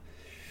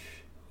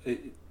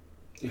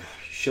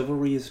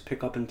Chivalry is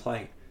pick up and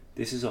play.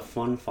 This is a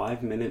fun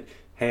 5-minute.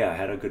 Hey, I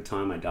had a good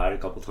time. I died a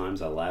couple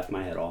times. I laughed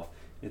my head off.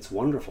 It's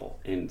wonderful,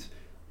 and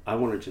I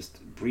want to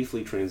just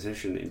briefly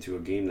transition into a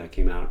game that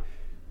came out,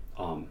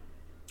 a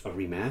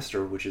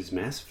remaster, which is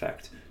Mass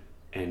Effect.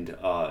 And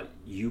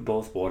you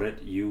both bought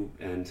it, you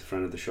and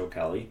friend of the show,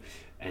 Kelly,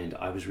 and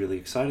I was really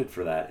excited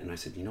for that. And I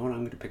said, you know what, I'm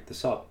going to pick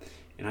this up.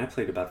 And I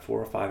played about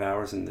 4 or 5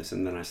 hours in this,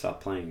 and then I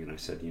stopped playing. And I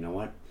said, you know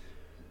what,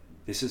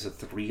 this is a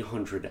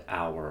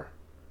 300-hour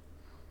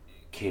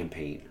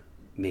campaign,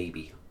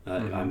 maybe.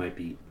 I might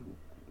be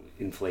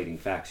inflating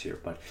facts here,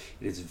 but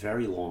it is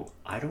very long.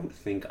 I don't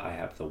think I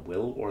have the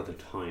will or the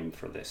time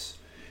for this.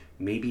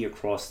 Maybe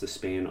across the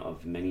span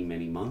of many,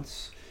 many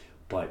months,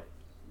 but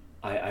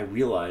I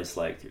realize,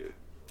 like,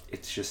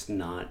 it's just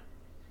not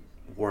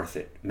worth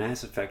it.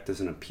 Mass Effect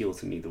doesn't appeal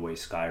to me the way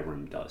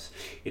Skyrim does.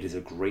 It is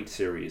a great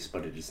series,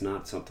 but it is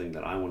not something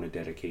that I want to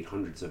dedicate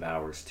hundreds of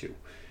hours to.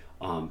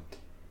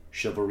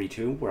 Chivalry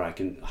 2, where I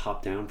can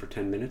hop down for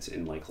 10 minutes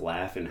and like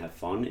laugh and have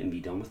fun and be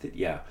done with it?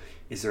 Yeah.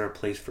 Is there a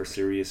place for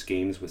serious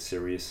games with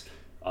serious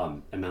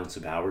amounts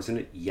of hours in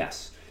it?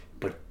 Yes.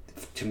 But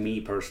to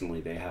me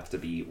personally, they have to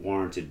be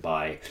warranted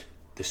by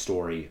the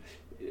story,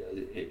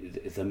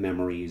 the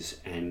memories,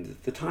 and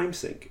the time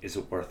sink. Is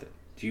it worth it?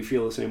 Do you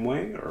feel the same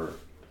way, or?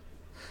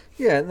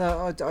 Yeah,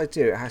 no, I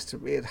do.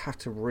 It'd have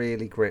to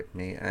really grip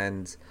me,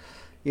 and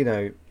you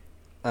know,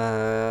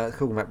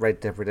 talking about Red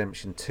Dead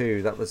Redemption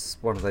 2, that was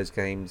one of those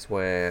games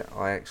where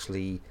I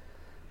can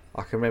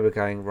remember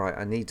going, right,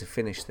 I need to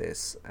finish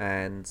this,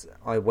 and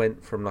I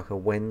went from like a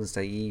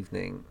Wednesday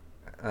evening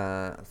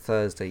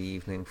Thursday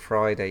evening,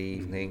 Friday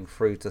evening,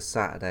 through to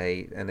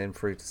Saturday, and then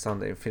through to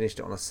Sunday, and finished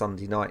it on a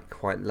Sunday night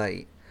quite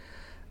late.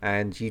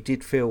 And you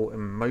did feel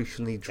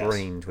emotionally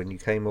drained when you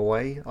came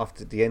away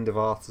after the end of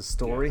Arthur's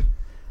story.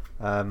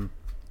 To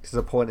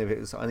the point of it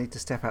was, I need to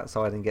step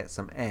outside and get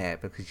some air,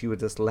 because you were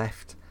just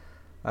left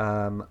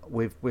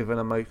with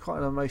quite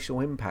an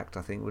emotional impact,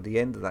 I think, with the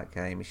end of that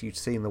game, as you'd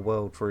seen the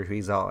world through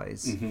his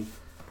eyes.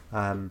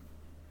 And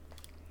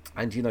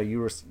you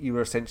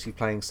were essentially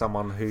playing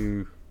someone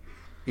who,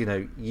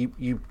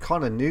 you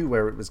kind of knew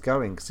where it was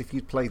going, because if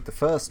you'd played the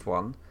first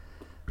one,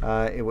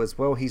 it was,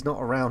 well, he's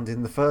not around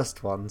in the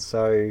first one,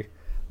 so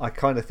I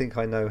kind of think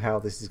I know how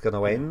this is going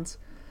to end.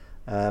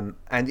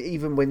 And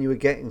even when you were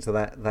getting to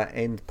that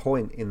end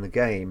point in the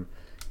game,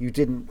 you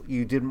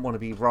didn't want to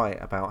be right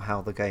about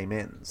how the game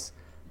ends.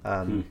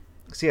 So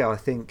yeah, I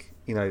think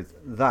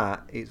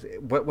that is,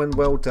 when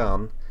well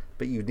done,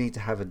 but you need to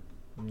have a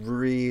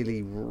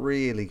really,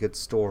 really good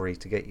story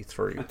to get you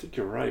through. I think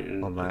you're right,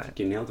 and I think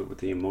you nailed it with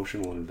the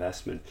emotional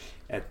investment.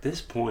 At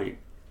this point,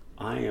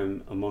 I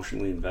am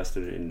emotionally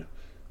invested in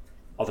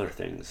other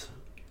things,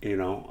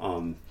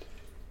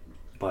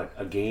 but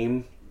a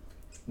game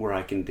where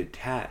I can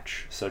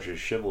detach, such as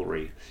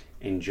Chivalry,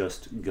 and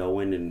just go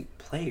in and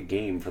play a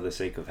game for the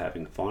sake of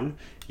having fun.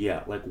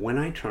 Yeah, like when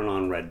I turn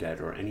on Red Dead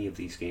or any of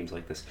these games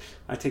like this,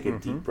 I take a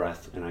deep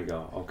breath and I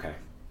go, okay,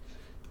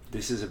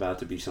 this is about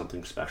to be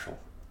something special.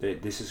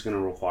 This is going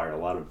to require a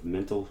lot of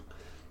mental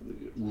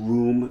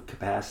room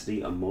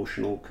capacity,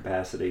 emotional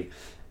capacity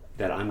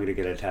that I'm going to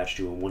get attached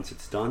to, and once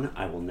it's done,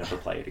 I will never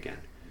play it again.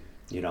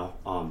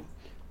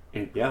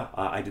 And yeah,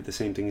 I did the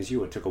same thing as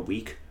you. It took a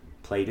week,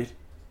 played it,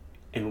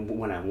 and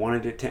when I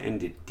wanted it to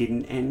end, it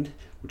didn't end,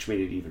 which made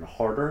it even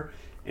harder.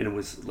 And it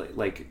was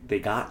like they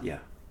got you.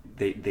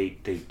 They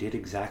did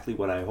exactly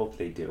what I hoped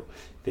they'd do.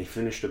 They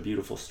finished a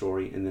beautiful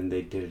story, and then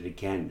they did it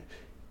again.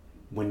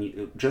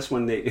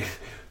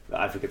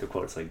 I forget the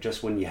quote. It's like,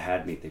 just when you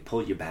had me, they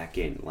pull you back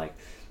in. Like,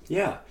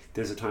 yeah,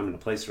 there's a time and a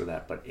place for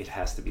that, but it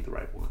has to be the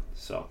right one.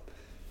 So,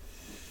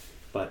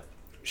 but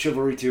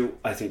Chivalry 2,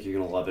 I think you're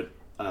gonna love it.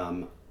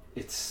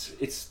 It's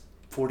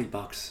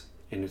 $40,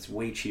 and it's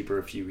way cheaper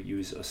if you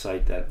use a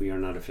site that we are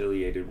not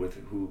affiliated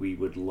with, who we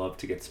would love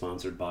to get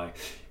sponsored by.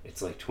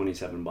 It's like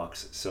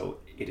 $27, so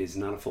it is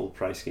not a full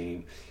price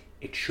game.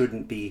 It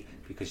shouldn't be,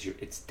 because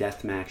it's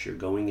deathmatch. You're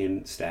going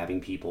in,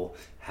 stabbing people,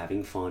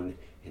 having fun,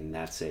 and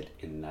that's it,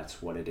 and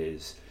that's what it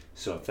is.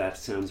 So if that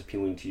sounds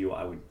appealing to you,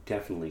 I would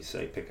definitely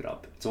say pick it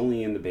up. It's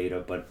only in the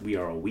beta, but we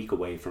are a week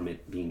away from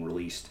it being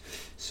released,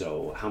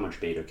 so how much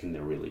beta can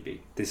there really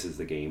be? This is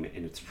the game,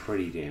 and it's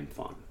pretty damn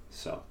fun.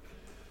 So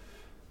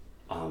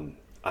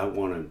I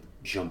want to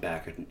jump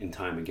back in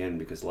time again,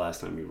 because the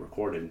last time we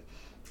recorded,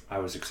 I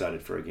was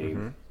excited for a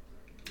game,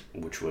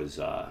 which was,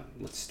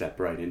 let's step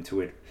right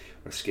into it,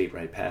 or skate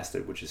right past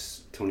it, which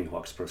is Tony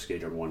Hawk's Pro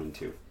Skater 1 and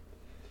 2.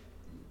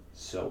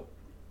 So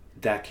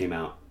that came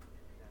out.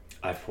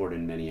 I've poured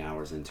in many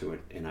hours into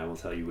it, and I will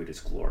tell you, it is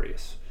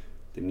glorious.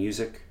 The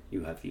music,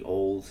 you have the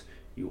old,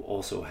 you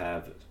also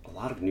have a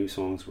lot of new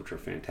songs which are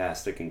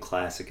fantastic and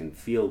classic and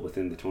feel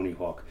within the Tony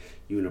Hawk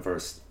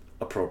universe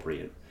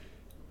appropriate.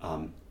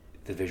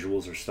 The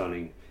visuals are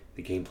stunning,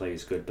 the gameplay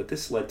is good, but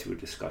this led to a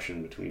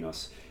discussion between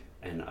us,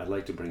 and I'd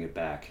like to bring it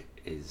back.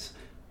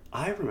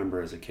 I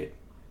remember as a kid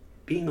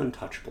being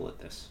untouchable at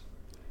this.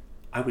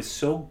 I was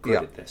so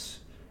good at this.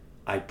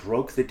 I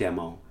broke the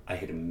demo. I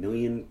hit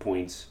 1,000,000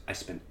 points. I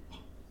spent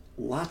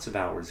lots of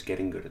hours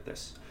getting good at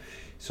this.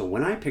 So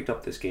when I picked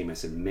up this game, I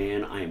said,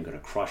 man, I am going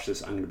to crush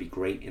this. I'm going to be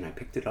great. And I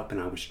picked it up, and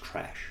I was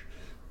trash.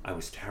 I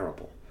was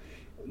terrible.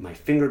 My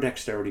finger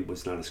dexterity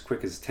was not as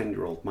quick as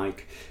 10-year-old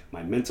Mike.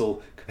 My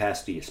mental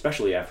capacity,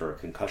 especially after a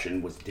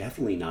concussion, was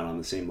definitely not on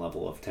the same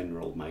level of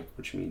 10-year-old Mike,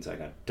 which means I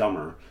got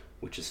dumber,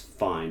 which is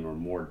fine, or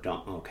more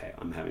dumb. Okay,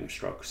 I'm having a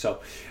stroke.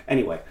 So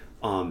anyway,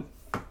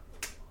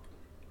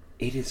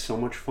 it is so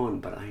much fun,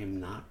 but I am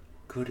not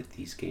good at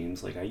these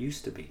games like I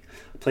used to be.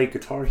 I played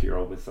Guitar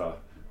Hero with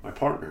my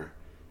partner,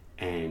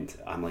 and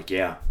I'm like,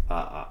 yeah,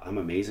 I'm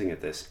amazing at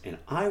this. And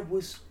I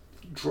was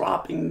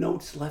dropping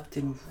notes left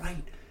and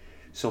right.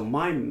 So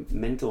my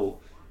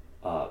mental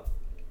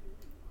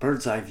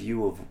bird's eye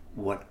view of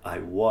what I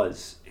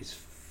was is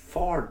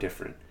far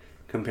different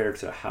compared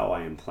to how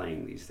I am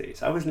playing these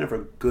days. I was never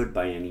good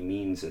by any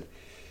means at,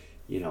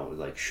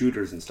 like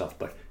shooters and stuff,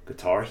 but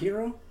Guitar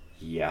Hero,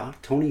 yeah.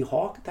 Tony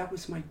Hawk, that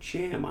was my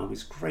jam. I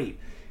was great.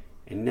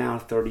 And now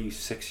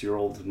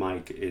 36-year-old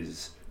Mike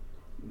is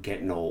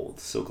getting old.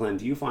 So Glenn,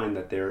 do you find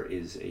that there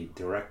is a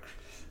direct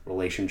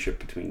relationship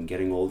between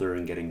getting older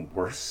and getting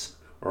worse?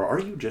 Or are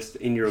you just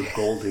in your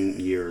golden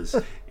years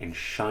and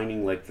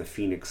shining like the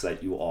phoenix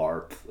that you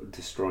are,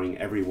 destroying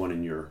everyone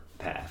in your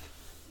path?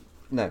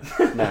 No.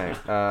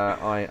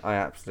 I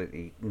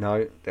absolutely,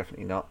 no,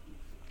 definitely not.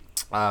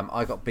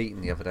 I got beaten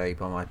the other day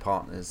by my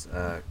partner's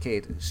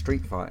kid,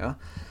 Street Fighter.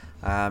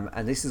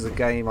 And this is a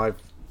game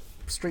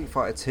Street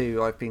Fighter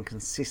 2, I've been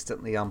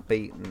consistently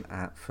unbeaten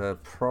at for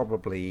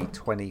probably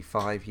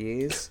 25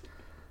 years.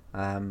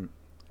 And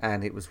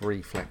it was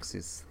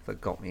reflexes that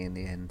got me in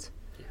the end.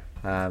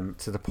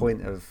 to the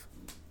point of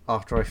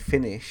after I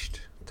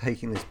finished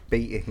taking this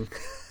beating,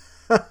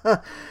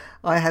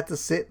 I had to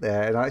sit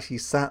there, and I actually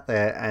sat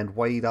there and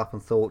weighed up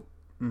and thought,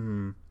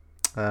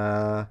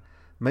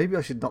 maybe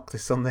I should knock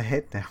this on the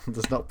head now and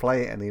just not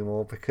play it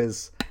anymore,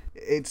 because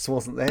it just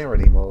wasn't there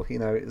anymore.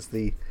 It's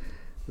the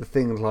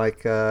thing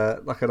like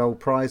an old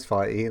prize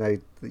fight.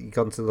 You've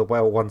gone to the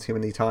well one too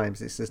many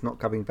times. It's just not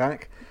coming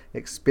back.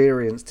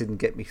 Experience didn't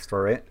get me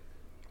through it.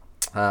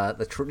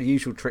 The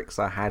usual tricks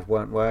I had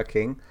weren't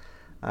working.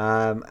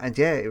 And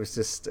yeah, it was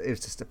just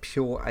a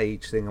pure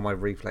age thing, and my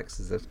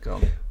reflexes had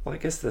gone. Well, I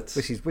guess that's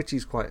which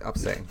is quite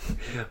upsetting.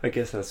 I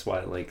guess that's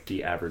why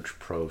the average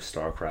pro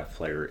StarCraft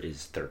player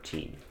is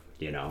 13.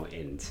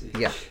 And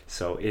yeah,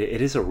 so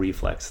it is a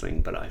reflex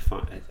thing, but I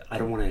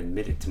don't want to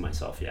admit it to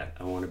myself yet.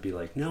 I want to be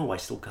like, no, I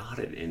still got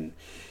it, and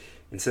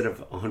instead of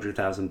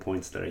 100,000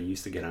 points that I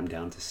used to get, I'm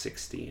down to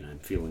 60, and I'm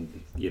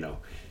feeling,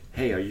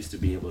 hey, I used to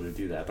be able to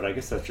do that, but I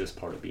guess that's just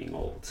part of being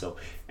old. So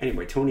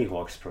anyway, Tony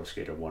Hawk's Pro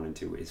Skater 1 and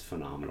 2 is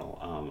phenomenal.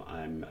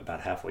 I'm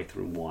about halfway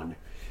through 1.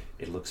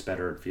 It looks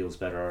better, it feels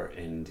better,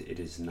 and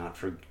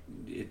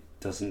it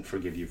doesn't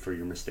forgive you for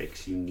your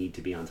mistakes. You need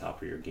to be on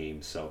top of your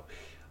game. So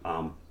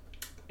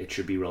it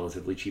should be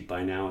relatively cheap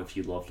by now. If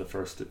you love the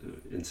first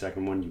and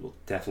second one, you will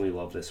definitely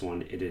love this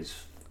one. It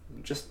is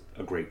just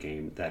a great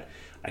game that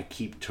I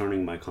keep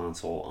turning my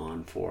console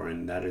on for,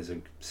 and that is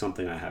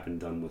something I haven't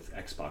done with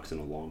Xbox in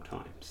a long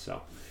time.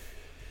 So,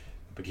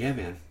 but yeah,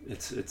 man,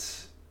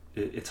 it's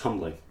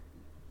humbling,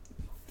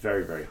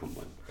 very, very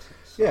humbling.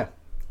 So. Yeah,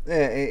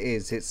 it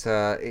is. It's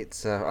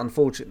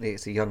unfortunately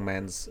it's a young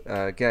man's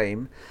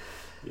game.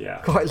 Yeah,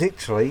 quite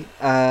literally.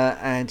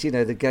 And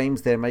the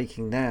games they're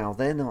making now,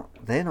 they're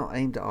not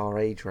aimed at our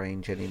age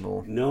range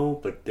anymore. No,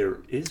 but there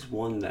is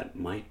one that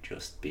might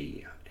just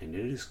be, and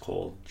it is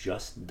called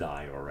Just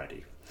Die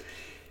Already.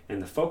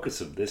 And the focus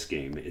of this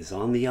game is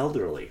on the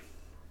elderly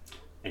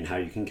and how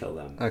you can kill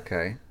them.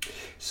 Okay.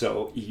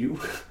 So you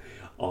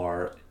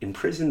are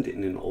imprisoned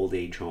in an old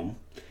age home,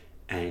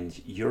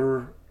 and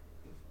you're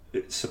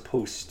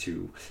supposed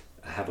to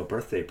have a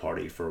birthday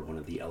party for one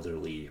of the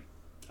elderly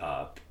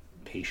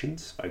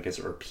patients, I guess,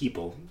 or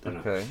people.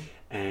 Okay.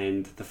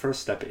 And the first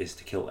step is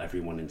to kill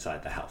everyone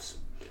inside the house.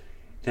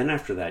 Then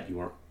after that, you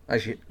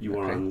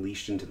are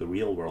unleashed into the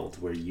real world,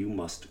 where you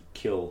must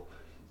kill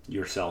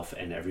yourself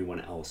and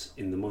everyone else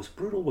in the most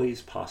brutal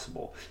ways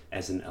possible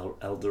as an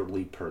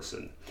elderly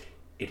person.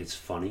 It is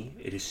funny.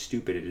 It is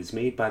stupid. It is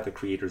made by the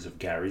creators of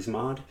Garry's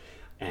Mod,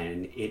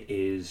 and it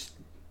is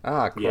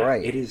great. Yeah,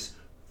 it is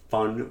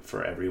fun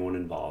for everyone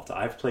involved.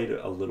 I've played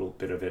a little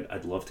bit of it.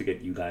 I'd love to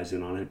get you guys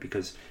in on it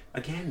because,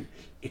 again,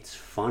 it's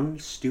fun,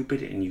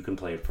 stupid, and you can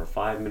play it for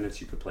 5 minutes.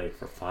 You could play it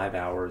for 5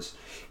 hours.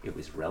 It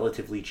was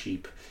relatively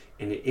cheap,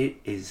 and it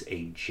is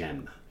a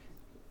gem.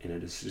 And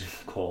it is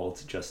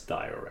called Just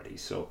Die Already.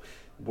 So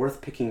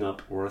worth picking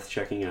up, worth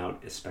checking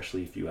out,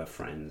 especially if you have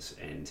friends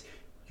and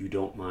you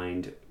don't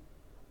mind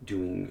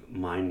doing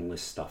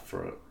mindless stuff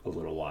for a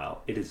little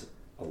while. It is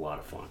a lot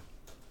of fun.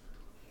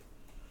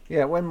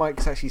 Yeah, when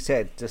Mike's actually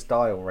said "Just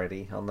Die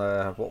Already" on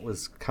what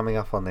was coming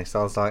up on this,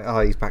 I was like,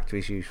 "Oh, he's back to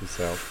his usual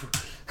self."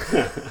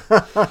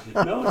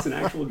 No, it's an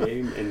actual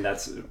game, and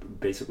that's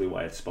basically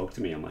why it spoke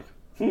to me. I'm like,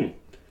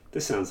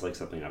 this sounds like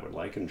something I would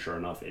like, and sure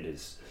enough, it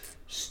is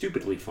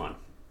stupidly fun.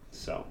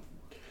 So,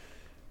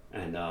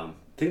 and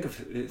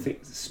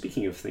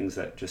speaking of things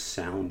that just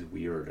sound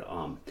weird,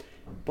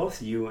 both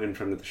you and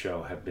friend of the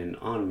show have been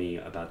on me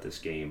about this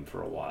game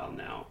for a while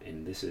now,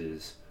 and this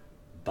is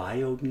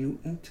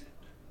Biomutant.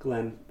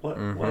 Glenn, what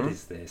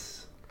is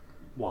this?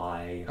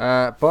 Why?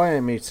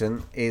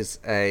 Biomutant is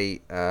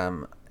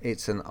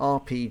it's an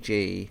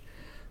RPG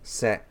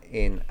set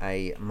in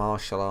a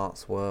martial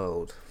arts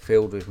world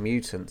filled with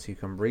mutants who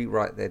can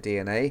rewrite their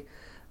DNA,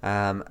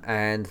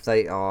 and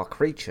they are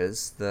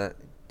creatures that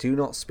do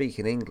not speak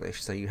in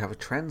English, so you have a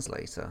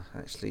translator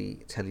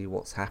actually tell you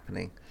what's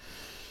happening.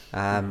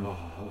 Yeah,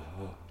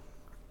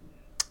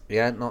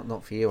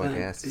 not for you, I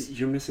guess.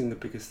 You're missing the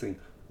biggest thing.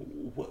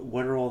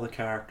 What are all the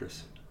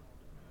characters?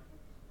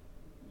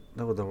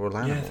 No, they're all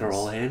animals. Yeah, they're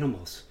all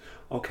animals.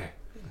 Okay.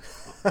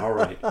 All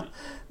right.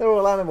 They're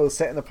all animals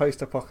set in a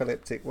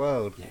post-apocalyptic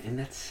world. Yeah, and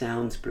that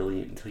sounds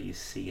brilliant until you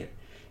see it.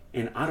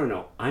 And I don't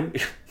know.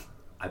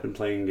 I've been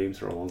playing games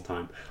for a long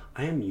time.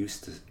 I am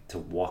used to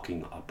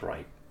walking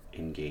upright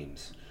in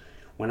games.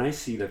 When I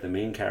see that the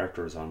main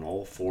character is on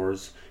all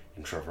fours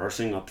and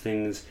traversing up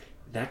things,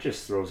 that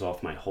just throws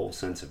off my whole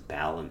sense of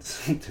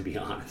balance, to be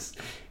honest.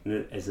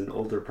 And as an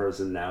older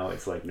person now,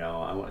 it's like,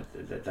 no,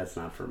 that's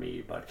not for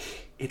me. But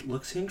it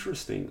looks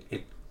interesting.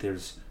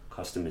 There's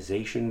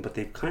customization, but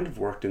they've kind of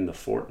worked in the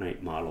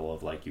Fortnite model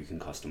of like you can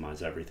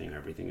customize everything.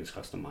 Everything is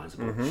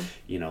customizable.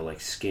 Mm-hmm. Like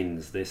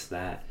skins, this,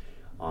 that.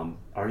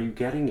 Are you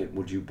getting it?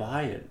 Would you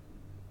buy it?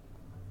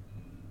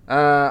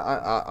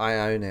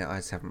 I own it. I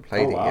just haven't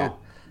played it yet.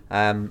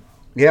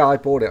 Yeah, I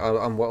bought it.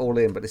 I'm all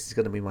in, but this is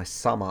going to be my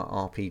summer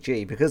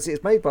RPG because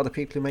it's made by the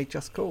people who made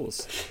Just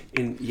Cause.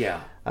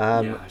 Yeah,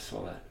 I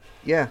saw that.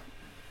 Yeah,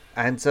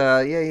 And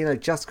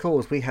Just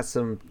Cause, we had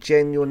some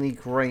genuinely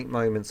great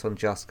moments on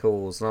Just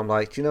Cause, and I'm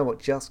like, do you know what?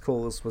 Just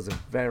Cause was a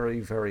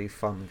very, very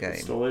fun game.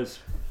 It still is.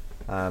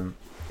 And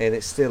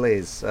it still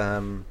is.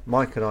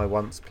 Mike and I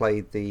once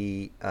played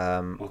the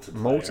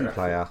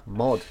multiplayer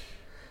mod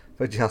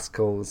for Just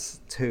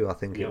Cause 2, I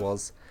think it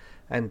was,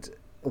 and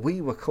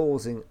we were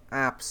causing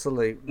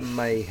absolute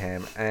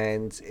mayhem,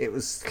 and it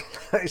was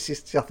it's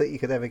just nothing you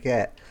could ever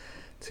get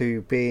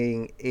to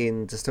being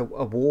in just a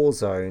war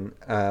zone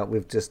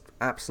with just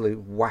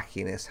absolute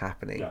wackiness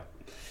happening. Yeah,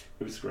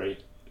 it was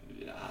great.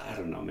 I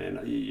don't know, man.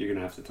 You're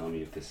gonna have to tell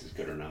me if this is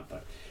good or not.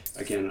 But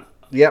again,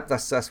 yep,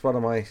 that's one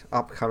of my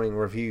upcoming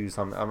reviews.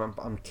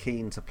 I'm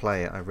keen to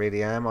play it. I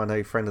really am. I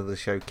know friend of the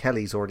show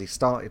Kelly's already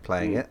started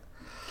playing it.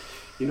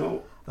 You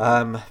know,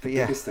 but the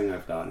biggest thing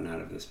I've gotten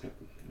out of this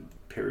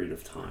period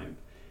of time,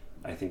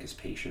 I think, is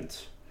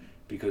patience.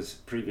 Because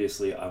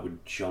previously I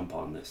would jump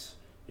on this.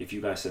 If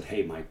you guys said,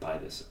 "Hey, Mike, buy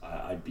this,"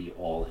 I'd be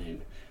all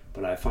in.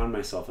 But I find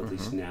myself at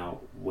least now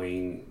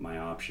weighing my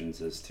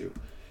options as to,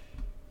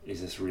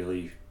 is this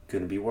really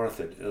going to be worth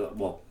it?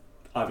 Well,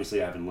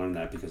 obviously I haven't learned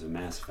that because of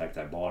Mass Effect.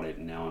 I bought it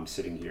and now I'm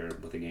sitting here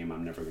with a game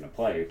I'm never going to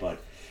play.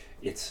 But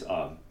it's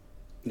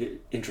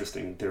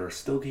interesting. There are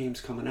still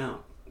games coming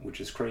out, which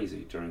is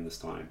crazy during this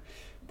time.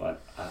 But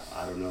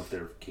I don't know if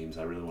they're games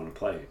I really want to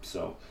play.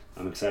 So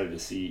I'm excited to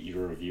see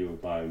your review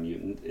of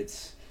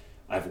Biomutant.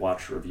 I've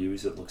watched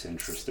reviews, it looks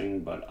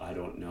interesting, but I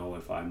don't know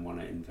if I want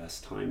to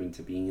invest time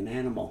into being an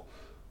animal.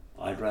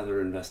 I'd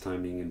rather invest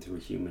time being into a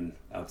human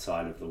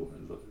outside of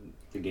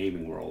the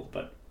gaming world,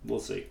 but we'll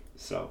see.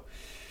 So,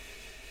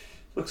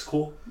 looks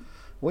cool.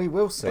 We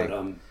will see.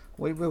 But,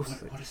 we will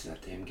see. What is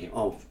that damn game?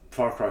 Oh,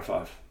 Far Cry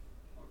 5.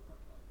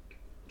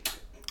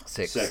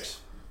 6.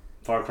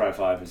 Far Cry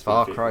 5 is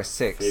Far my Cry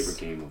 6. favorite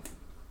game of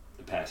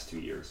the past 2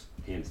 years,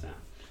 hands down.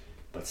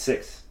 But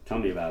 6, tell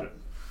me about it.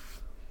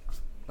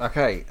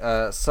 Okay,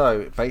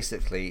 so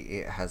basically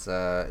it has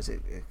I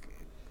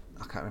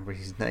can't remember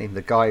his name,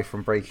 the guy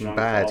from Breaking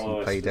Bad.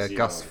 He played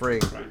Gus Fring.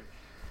 Right?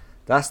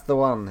 That's the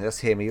one. That's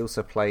him. He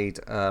also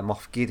played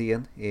Moff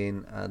Gideon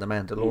in The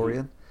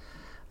Mandalorian.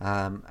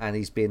 And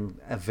he's been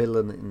a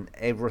villain in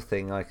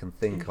everything I can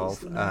think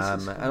of. And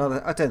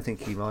I don't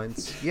think he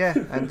minds. Yeah,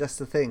 and that's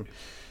the thing.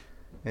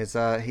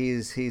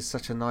 He's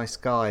such a nice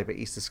guy, but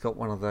he's just got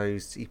one of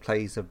those. He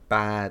plays a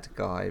bad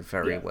guy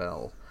very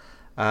well.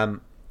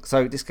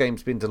 So this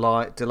game's been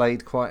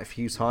delayed quite a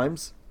few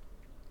times,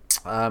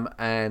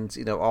 and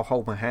I'll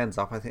hold my hands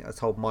up. I think I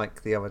told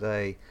Mike the other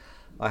day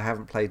I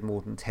haven't played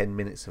more than 10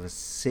 minutes of a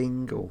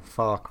single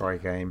Far Cry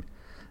game,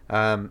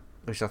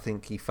 which I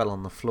think he fell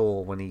on the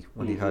floor when he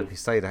heard me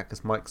say that,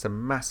 because Mike's a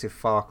massive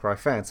Far Cry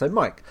fan. So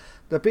Mike,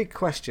 the big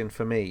question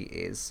for me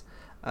is,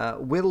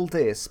 will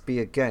this be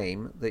a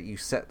game that you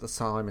set the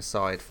time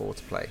aside for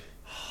to play?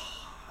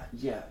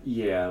 Yeah,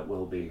 it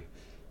will be.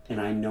 And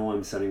I know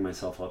I'm setting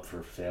myself up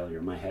for failure.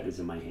 My head is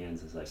in my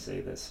hands as I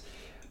say this.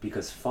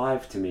 Because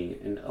 5 to me,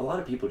 and a lot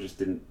of people just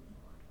didn't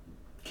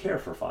care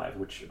for 5,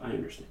 which I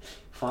understand.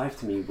 5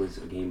 to me was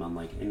a game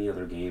unlike any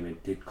other game.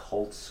 It did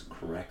cults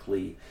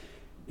correctly.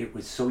 It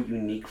was so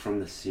unique from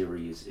the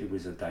series. It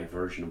was a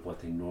diversion of what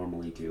they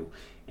normally do.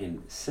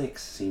 And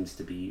 6 seems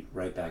to be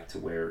right back to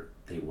where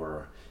they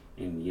were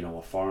in,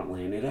 a foreign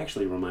land. It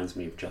actually reminds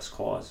me of Just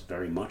Cause,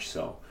 very much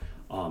so.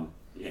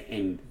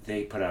 And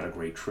they put out a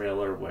great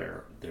trailer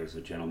where there's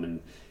a gentleman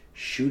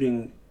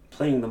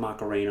playing the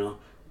Macarena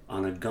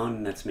on a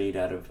gun that's made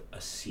out of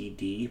a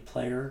CD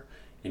player,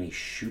 and he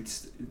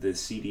shoots the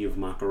CD of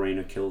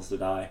Macarena, kills the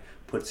guy,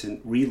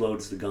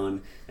 reloads the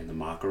gun, and the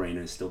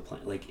Macarena is still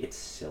playing. Like, it's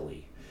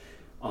silly.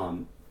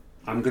 I'm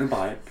gonna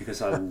buy it because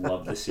I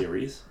love the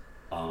series.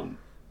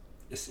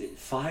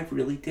 5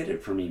 really did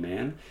it for me,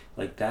 man.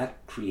 Like,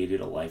 that created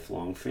a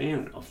lifelong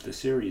fan of the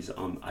series.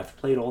 I've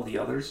played all the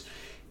others,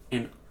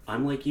 and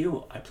I'm like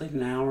you. I played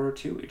an hour or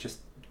two. It just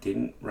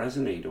didn't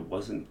resonate. It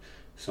wasn't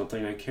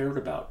something I cared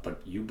about.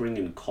 But you bring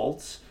in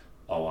cults,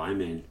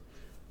 I'm in.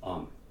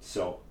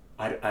 So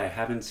I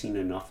haven't seen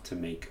enough to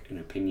make an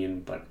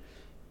opinion, but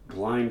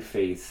blind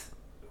faith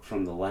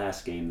from the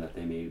last game that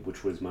they made,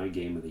 which was my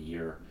game of the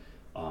year,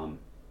 I'm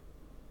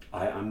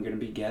going to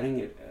be getting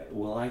it.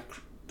 Will I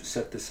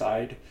set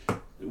aside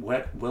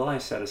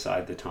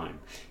the time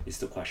is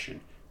the question.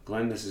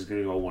 Glenn, this is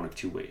going to go one of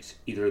two ways.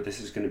 Either this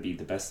is going to be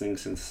the best thing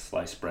since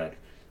sliced bread,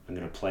 I'm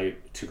going to play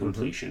it to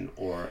completion,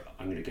 or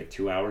I'm going to get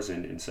 2 hours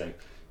in and say,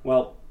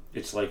 well,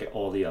 it's like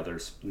all the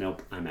others.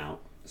 Nope, I'm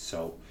out.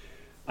 So,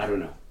 I don't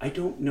know. I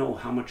don't know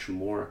how much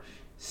more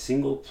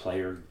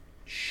single-player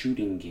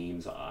shooting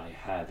games I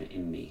have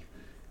in me,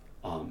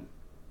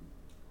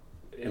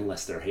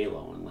 unless they're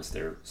Halo, unless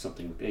they're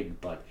something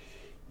big, but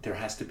there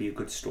has to be a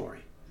good story.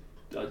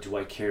 Do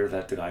I care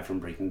that the guy from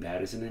Breaking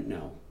Bad is in it?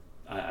 No,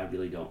 I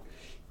really don't.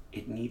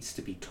 It needs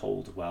to be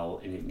told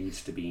well, and it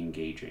needs to be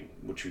engaging,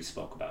 which we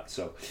spoke about.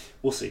 So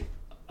we'll see.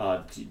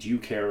 Do you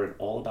care at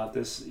all about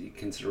this,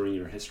 considering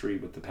your history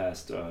with the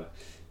past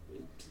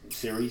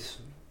series?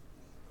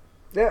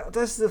 Yeah,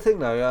 that's the thing,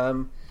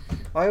 though.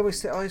 I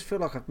always feel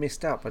like I've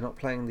missed out by not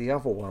playing the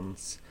other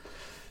ones.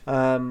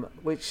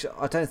 which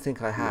I don't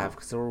think I have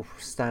because they're all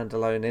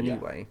standalone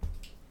anyway.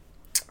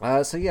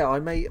 So yeah, I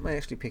may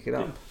actually pick it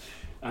up. Yeah.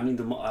 I mean,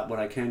 what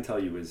I can tell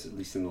you is, at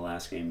least in the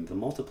last game, the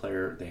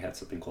multiplayer, they had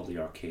something called the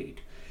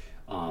arcade.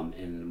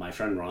 And my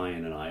friend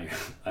Ryan and I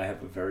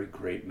have a very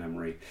great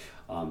memory.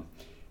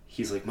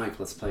 He's like, Mike,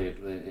 let's play it.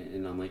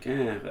 And I'm like,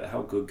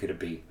 how good could it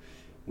be?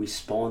 We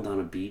spawned on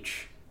a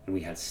beach, and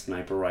we had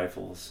sniper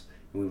rifles,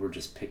 and we were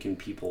just picking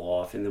people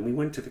off. And then we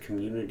went to the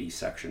community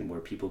section where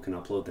people can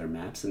upload their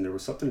maps, and there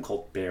was something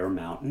called Bear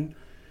Mountain.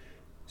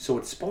 So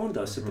it spawned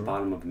us at the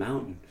bottom of the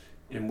mountain,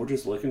 and we're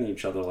just looking at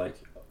each other like,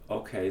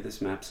 okay,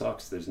 this map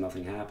sucks, there's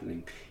nothing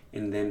happening.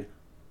 And then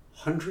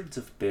hundreds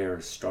of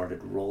bears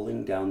started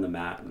rolling down the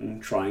mountain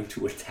trying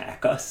to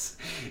attack us,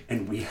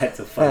 and we had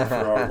to fight for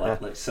our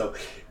life. So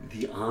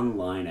the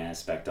online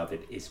aspect of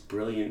it is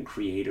brilliant,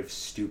 creative,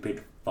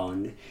 stupid,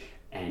 fun,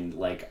 and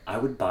like I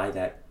would buy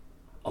that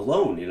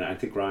alone. And I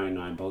think Ryan and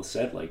I both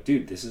said, like,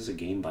 dude, this is a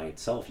game by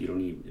itself. You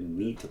don't even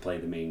need to play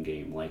the main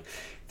game. Like,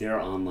 their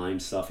online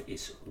stuff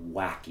is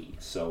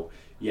wacky. So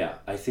yeah,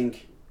 I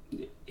think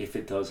if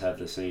it does have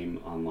the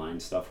same online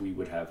stuff, we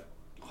would have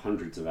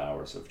hundreds of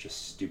hours of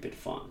just stupid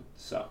fun.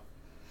 So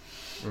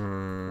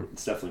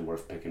it's definitely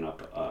worth picking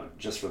up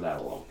just for that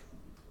alone.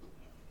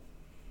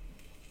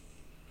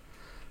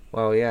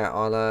 Well, yeah,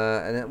 I'll.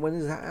 And then when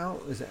is that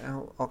out? Is it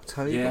out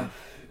October? Yeah,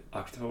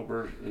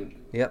 October.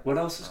 Yep. What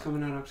else is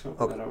coming out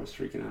October that I was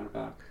freaking out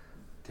about?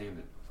 Damn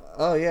it.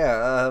 Oh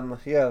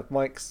yeah,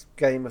 Mike's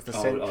Game of the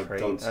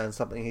Century and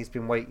something he's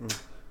been waiting.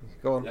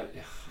 Go on. Yeah.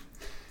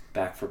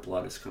 Back 4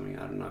 Blood is coming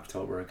out in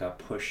October. It got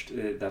pushed.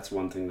 That's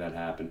one thing that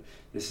happened.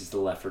 This is the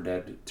Left 4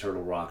 Dead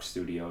Turtle Rock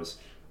Studios.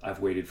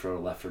 I've waited for a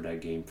Left 4 Dead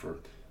game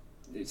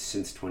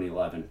since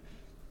 2011,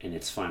 and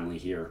it's finally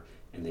here.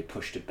 And they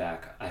pushed it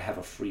back. I have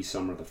a free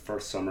summer, the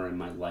first summer in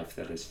my life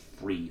that is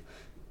free,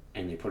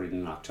 and they put it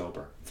in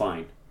October.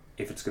 Fine.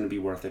 If it's going to be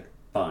worth it,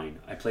 fine.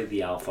 I played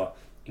the alpha.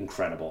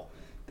 Incredible.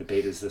 The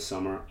beta's this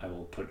summer. I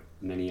will put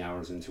many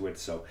hours into it.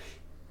 So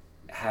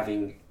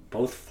having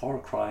both Far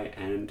Cry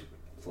and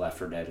Left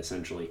 4 Dead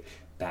essentially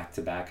back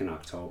to back in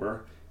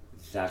October,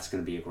 that's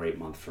going to be a great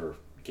month for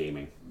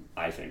gaming,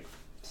 I think.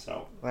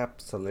 So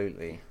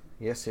absolutely,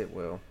 yes, it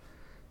will.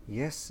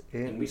 Yes, it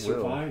will. And we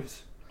survived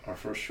our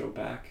first show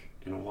back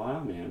in a while,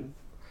 man.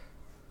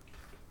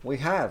 We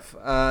have.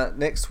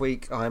 Next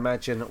week, I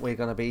imagine we're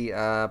going to be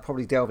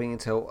probably delving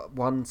into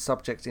one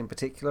subject in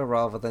particular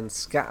rather than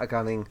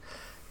scattergunning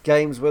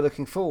games we're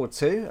looking forward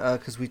to,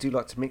 because we do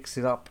like to mix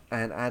it up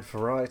and add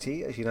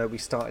variety. As you know, we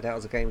started out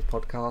as a games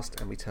podcast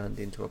and we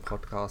turned into a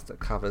podcast that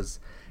covers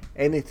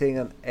anything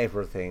and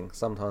everything.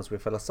 Sometimes we're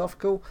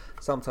philosophical,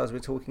 sometimes we're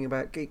talking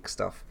about geek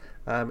stuff.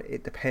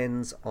 It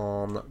depends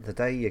on the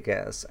day you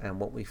get us and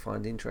what we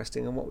find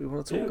interesting and what we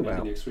want to talk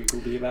about. Next week will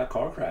be about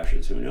car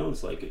crashes. Who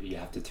knows? Like, you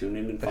have to tune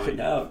in and find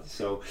out.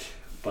 So,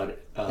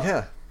 but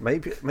yeah,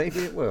 maybe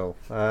it will.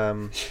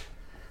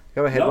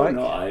 Go ahead, Mike.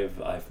 No,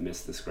 I've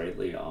missed this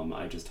greatly.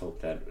 I just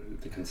hope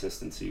that the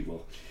consistency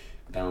will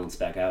balance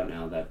back out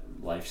now that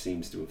life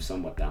seems to have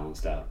somewhat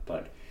balanced out.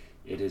 But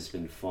it has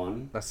been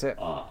fun. That's it.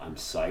 I'm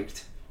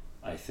psyched.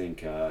 I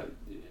think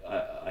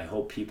I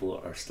hope people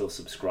are still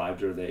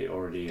subscribed, or they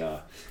already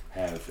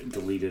have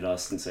deleted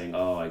us and saying,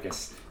 oh, I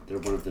guess they're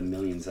one of the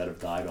millions that have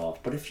died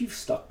off. But if you've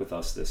stuck with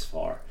us this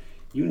far,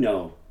 you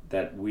know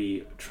that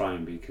we try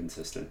and be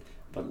consistent,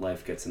 but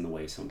life gets in the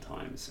way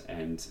sometimes.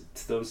 And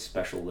to those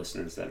special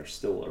listeners that are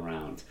still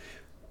around,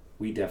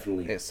 we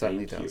definitely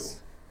thank you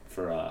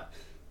for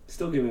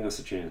still giving us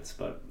a chance.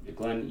 But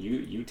Glenn,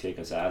 you take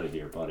us out of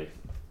here, buddy.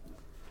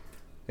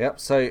 Yep,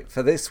 so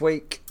for this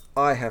week,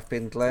 I have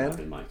been Glenn. I've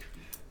been Mike.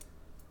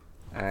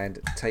 And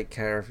take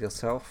care of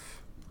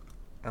yourself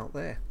out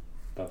there.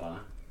 Bye-bye.